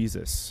about this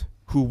Jesus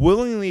who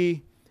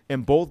willingly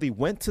and boldly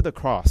went to the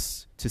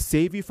cross to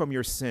save you from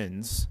your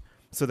sins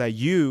so that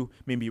you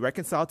may be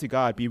reconciled to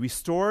God, be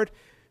restored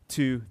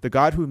to the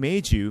God who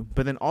made you,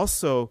 but then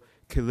also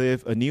could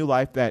live a new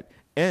life that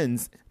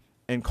ends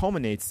and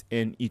culminates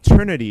in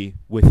eternity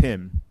with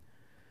him,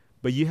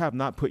 but you have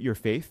not put your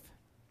faith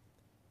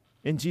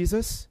in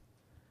Jesus,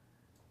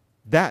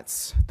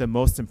 that's the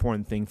most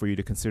important thing for you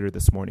to consider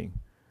this morning.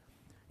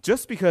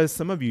 Just because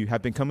some of you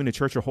have been coming to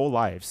church your whole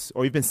lives,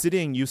 or you've been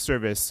sitting in youth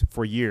service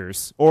for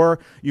years, or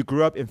you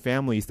grew up in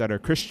families that are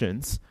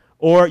Christians,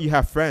 or you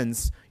have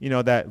friends,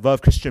 that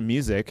love Christian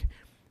music,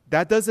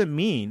 that doesn't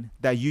mean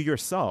that you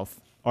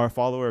yourself are a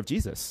follower of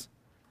Jesus.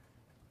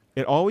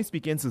 It always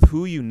begins with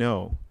who you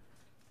know.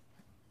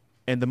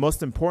 And the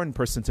most important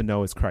person to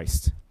know is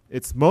Christ.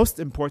 It's most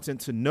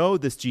important to know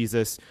this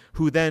Jesus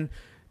who then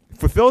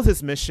fulfills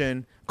his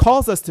mission,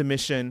 calls us to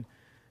mission,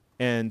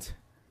 and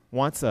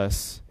wants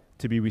us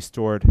to be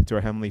restored to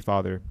our Heavenly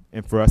Father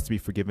and for us to be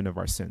forgiven of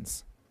our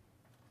sins.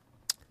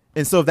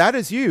 And so if that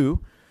is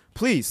you,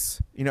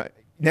 please,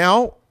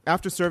 now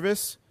after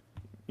service,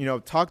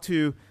 talk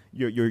to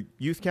your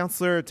youth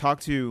counselor, talk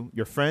to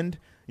your friend,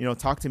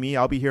 talk to me.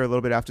 I'll be here a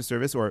little bit after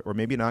service, or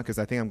maybe not, because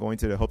I think I'm going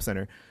to the Hope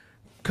Center.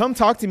 Come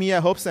talk to me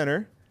at Hope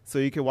Center so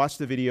you can watch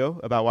the video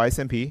about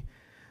YSMP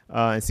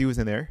and see who's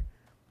in there,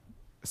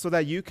 so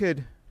that you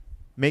could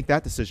make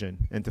that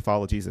decision and to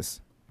follow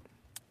Jesus.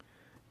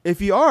 If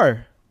you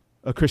are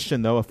a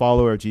Christian, though, a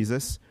follower of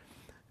Jesus,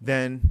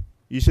 then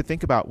you should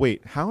think about,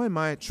 wait, how am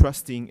I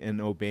trusting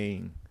and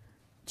obeying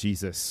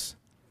Jesus?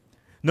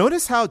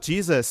 Notice how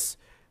Jesus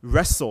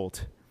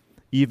wrestled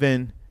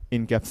even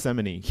in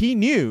Gethsemane. He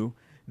knew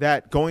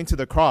that going to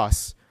the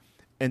cross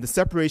and the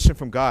separation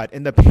from God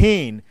and the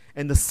pain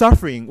and the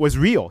suffering was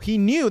real. He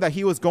knew that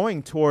he was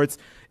going towards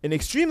an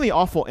extremely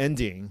awful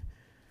ending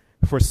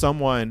for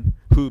someone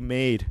who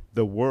made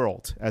the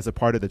world as a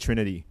part of the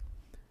Trinity.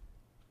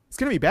 It's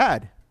going to be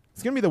bad.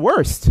 It's going to be the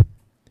worst.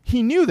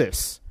 He knew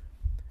this,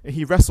 and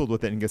he wrestled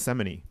with it in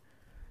Gethsemane.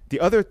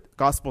 The other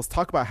Gospels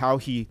talk about how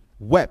he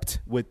wept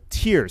with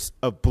tears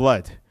of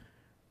blood.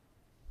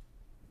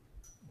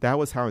 That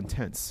was how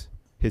intense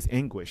his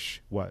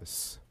anguish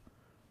was.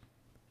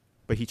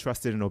 But he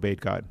trusted and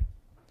obeyed God.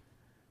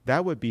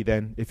 That would be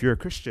then, if you're a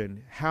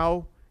Christian,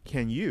 how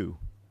can you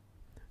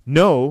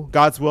know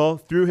God's will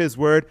through his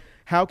word?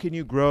 How can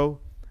you grow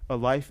a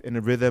life in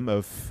a rhythm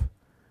of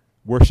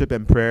worship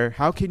and prayer?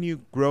 How can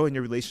you grow in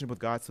your relationship with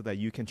God so that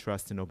you can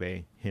trust and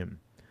obey him?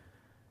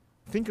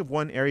 Think of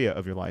one area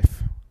of your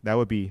life. That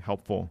would be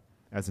helpful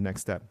as a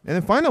next step. And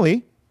then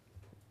finally,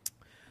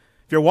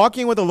 if you're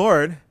walking with the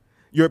Lord,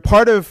 you're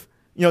part of,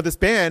 this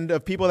band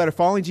of people that are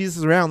following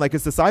Jesus around like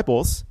his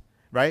disciples,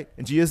 right?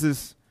 And Jesus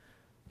is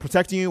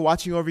protecting you,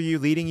 watching over you,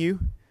 leading you.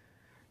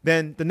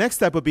 Then the next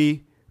step would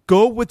be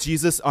go with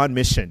Jesus on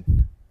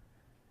mission.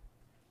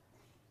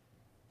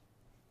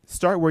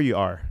 Start where you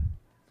are.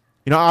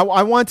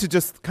 I want to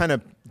just kind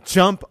of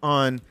jump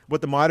on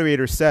what the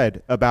moderator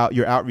said about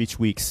your outreach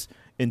weeks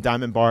in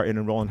Diamond Bar and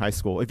in Roland High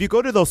School. If you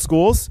go to those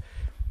schools,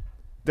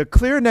 the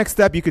clear next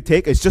step you could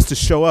take is just to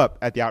show up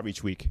at the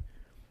outreach week.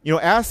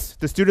 Ask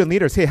the student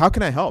leaders, hey, how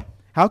can I help?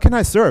 How can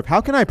I serve?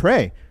 How can I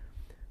pray?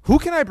 Who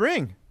can I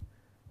bring?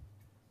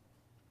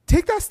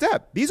 Take that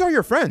step. These are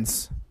your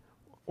friends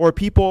or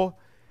people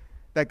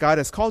that God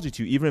has called you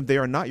to, even if they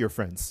are not your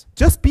friends.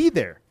 Just be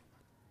there.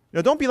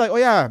 Don't be like, oh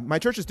yeah, my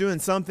church is doing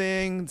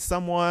something,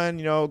 someone,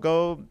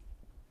 go,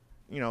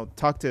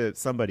 talk to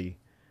somebody.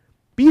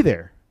 Be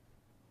there.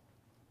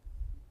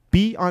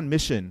 Be on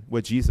mission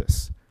with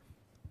Jesus.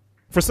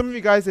 For some of you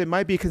guys, it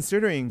might be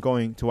considering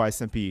going to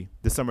YSMP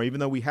this summer, even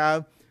though we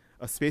have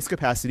a space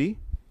capacity.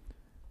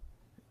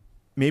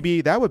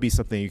 Maybe that would be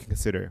something you can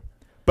consider.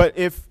 But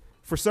if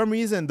for some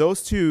reason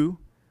those two,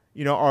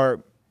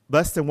 are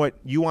less than what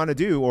you want to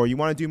do, or you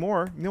want to do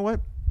more, you know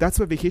what? That's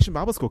what Vacation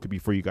Bible School could be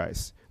for you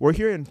guys. We're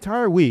here an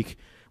entire week.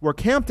 We're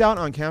camped out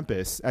on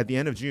campus at the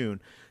end of June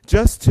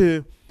just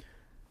to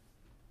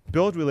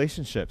build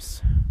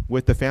relationships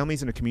with the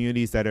families and the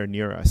communities that are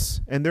near us.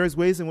 And there's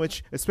ways in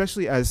which,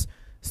 especially as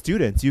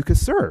students, you could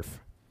serve.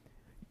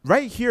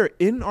 Right here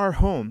in our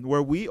home,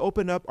 where we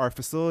open up our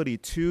facility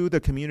to the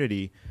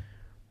community,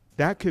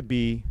 that could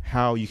be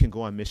how you can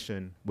go on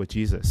mission with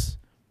Jesus.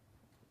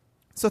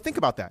 So think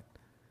about that.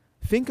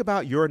 Think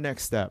about your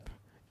next step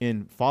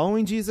in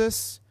following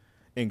Jesus,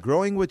 in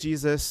growing with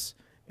Jesus,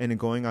 and in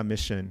going on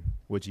mission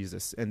with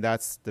Jesus. And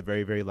that's the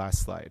very, very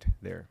last slide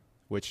there,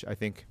 which I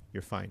think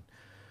you're fine.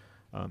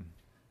 All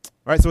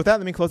right, so with that,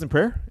 let me close in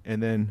prayer,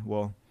 and then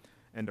we'll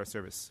end our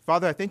service.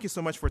 Father, I thank you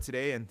so much for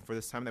today and for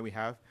this time that we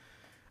have.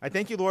 I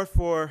thank you, Lord,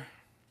 for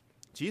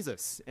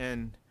Jesus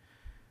and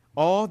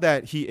all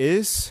that he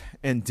is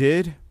and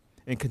did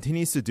and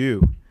continues to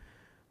do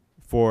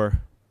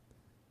for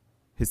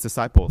his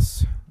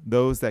disciples,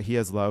 those that he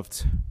has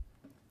loved,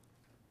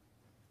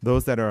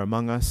 those that are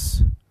among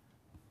us,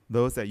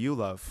 those that you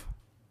love,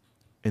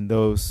 and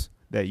those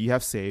that you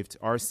have saved,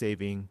 are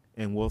saving,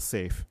 and will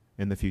save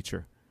in the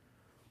future.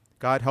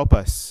 God, help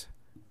us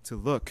to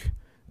look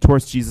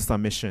towards Jesus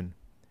on mission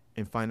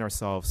and find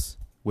ourselves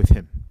with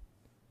him.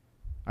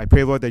 I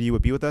pray, Lord, that you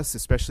would be with us,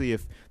 especially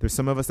if there's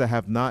some of us that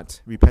have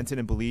not repented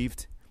and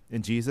believed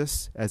in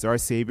Jesus as our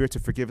Savior to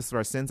forgive us of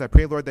our sins. I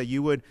pray, Lord, that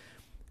you would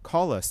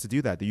call us to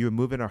do that you would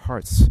move in our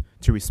hearts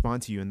to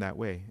respond to you in that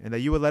way, and that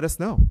you would let us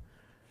know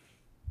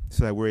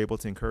so that we're able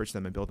to encourage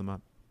them and build them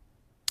up.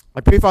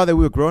 I pray, Father, that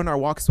we would grow in our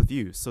walks with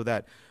you so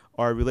that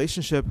our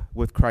relationship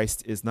with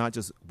Christ is not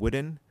just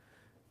wooden,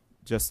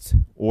 just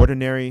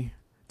ordinary,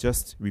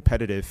 just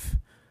repetitive,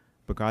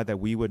 but God, that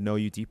we would know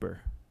you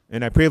deeper.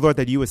 And I pray, Lord,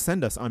 that you would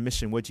send us on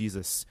mission with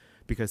Jesus,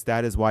 because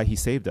that is why he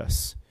saved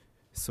us,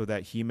 so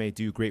that he may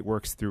do great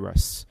works through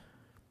us.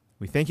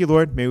 We thank you,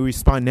 Lord. May we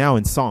respond now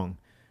in song.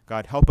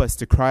 God, help us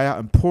to cry out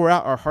and pour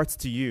out our hearts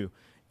to you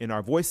in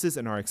our voices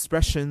and our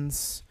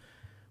expressions,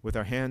 with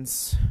our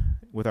hands,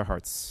 with our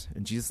hearts.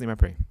 In Jesus' name I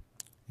pray.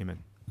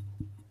 Amen.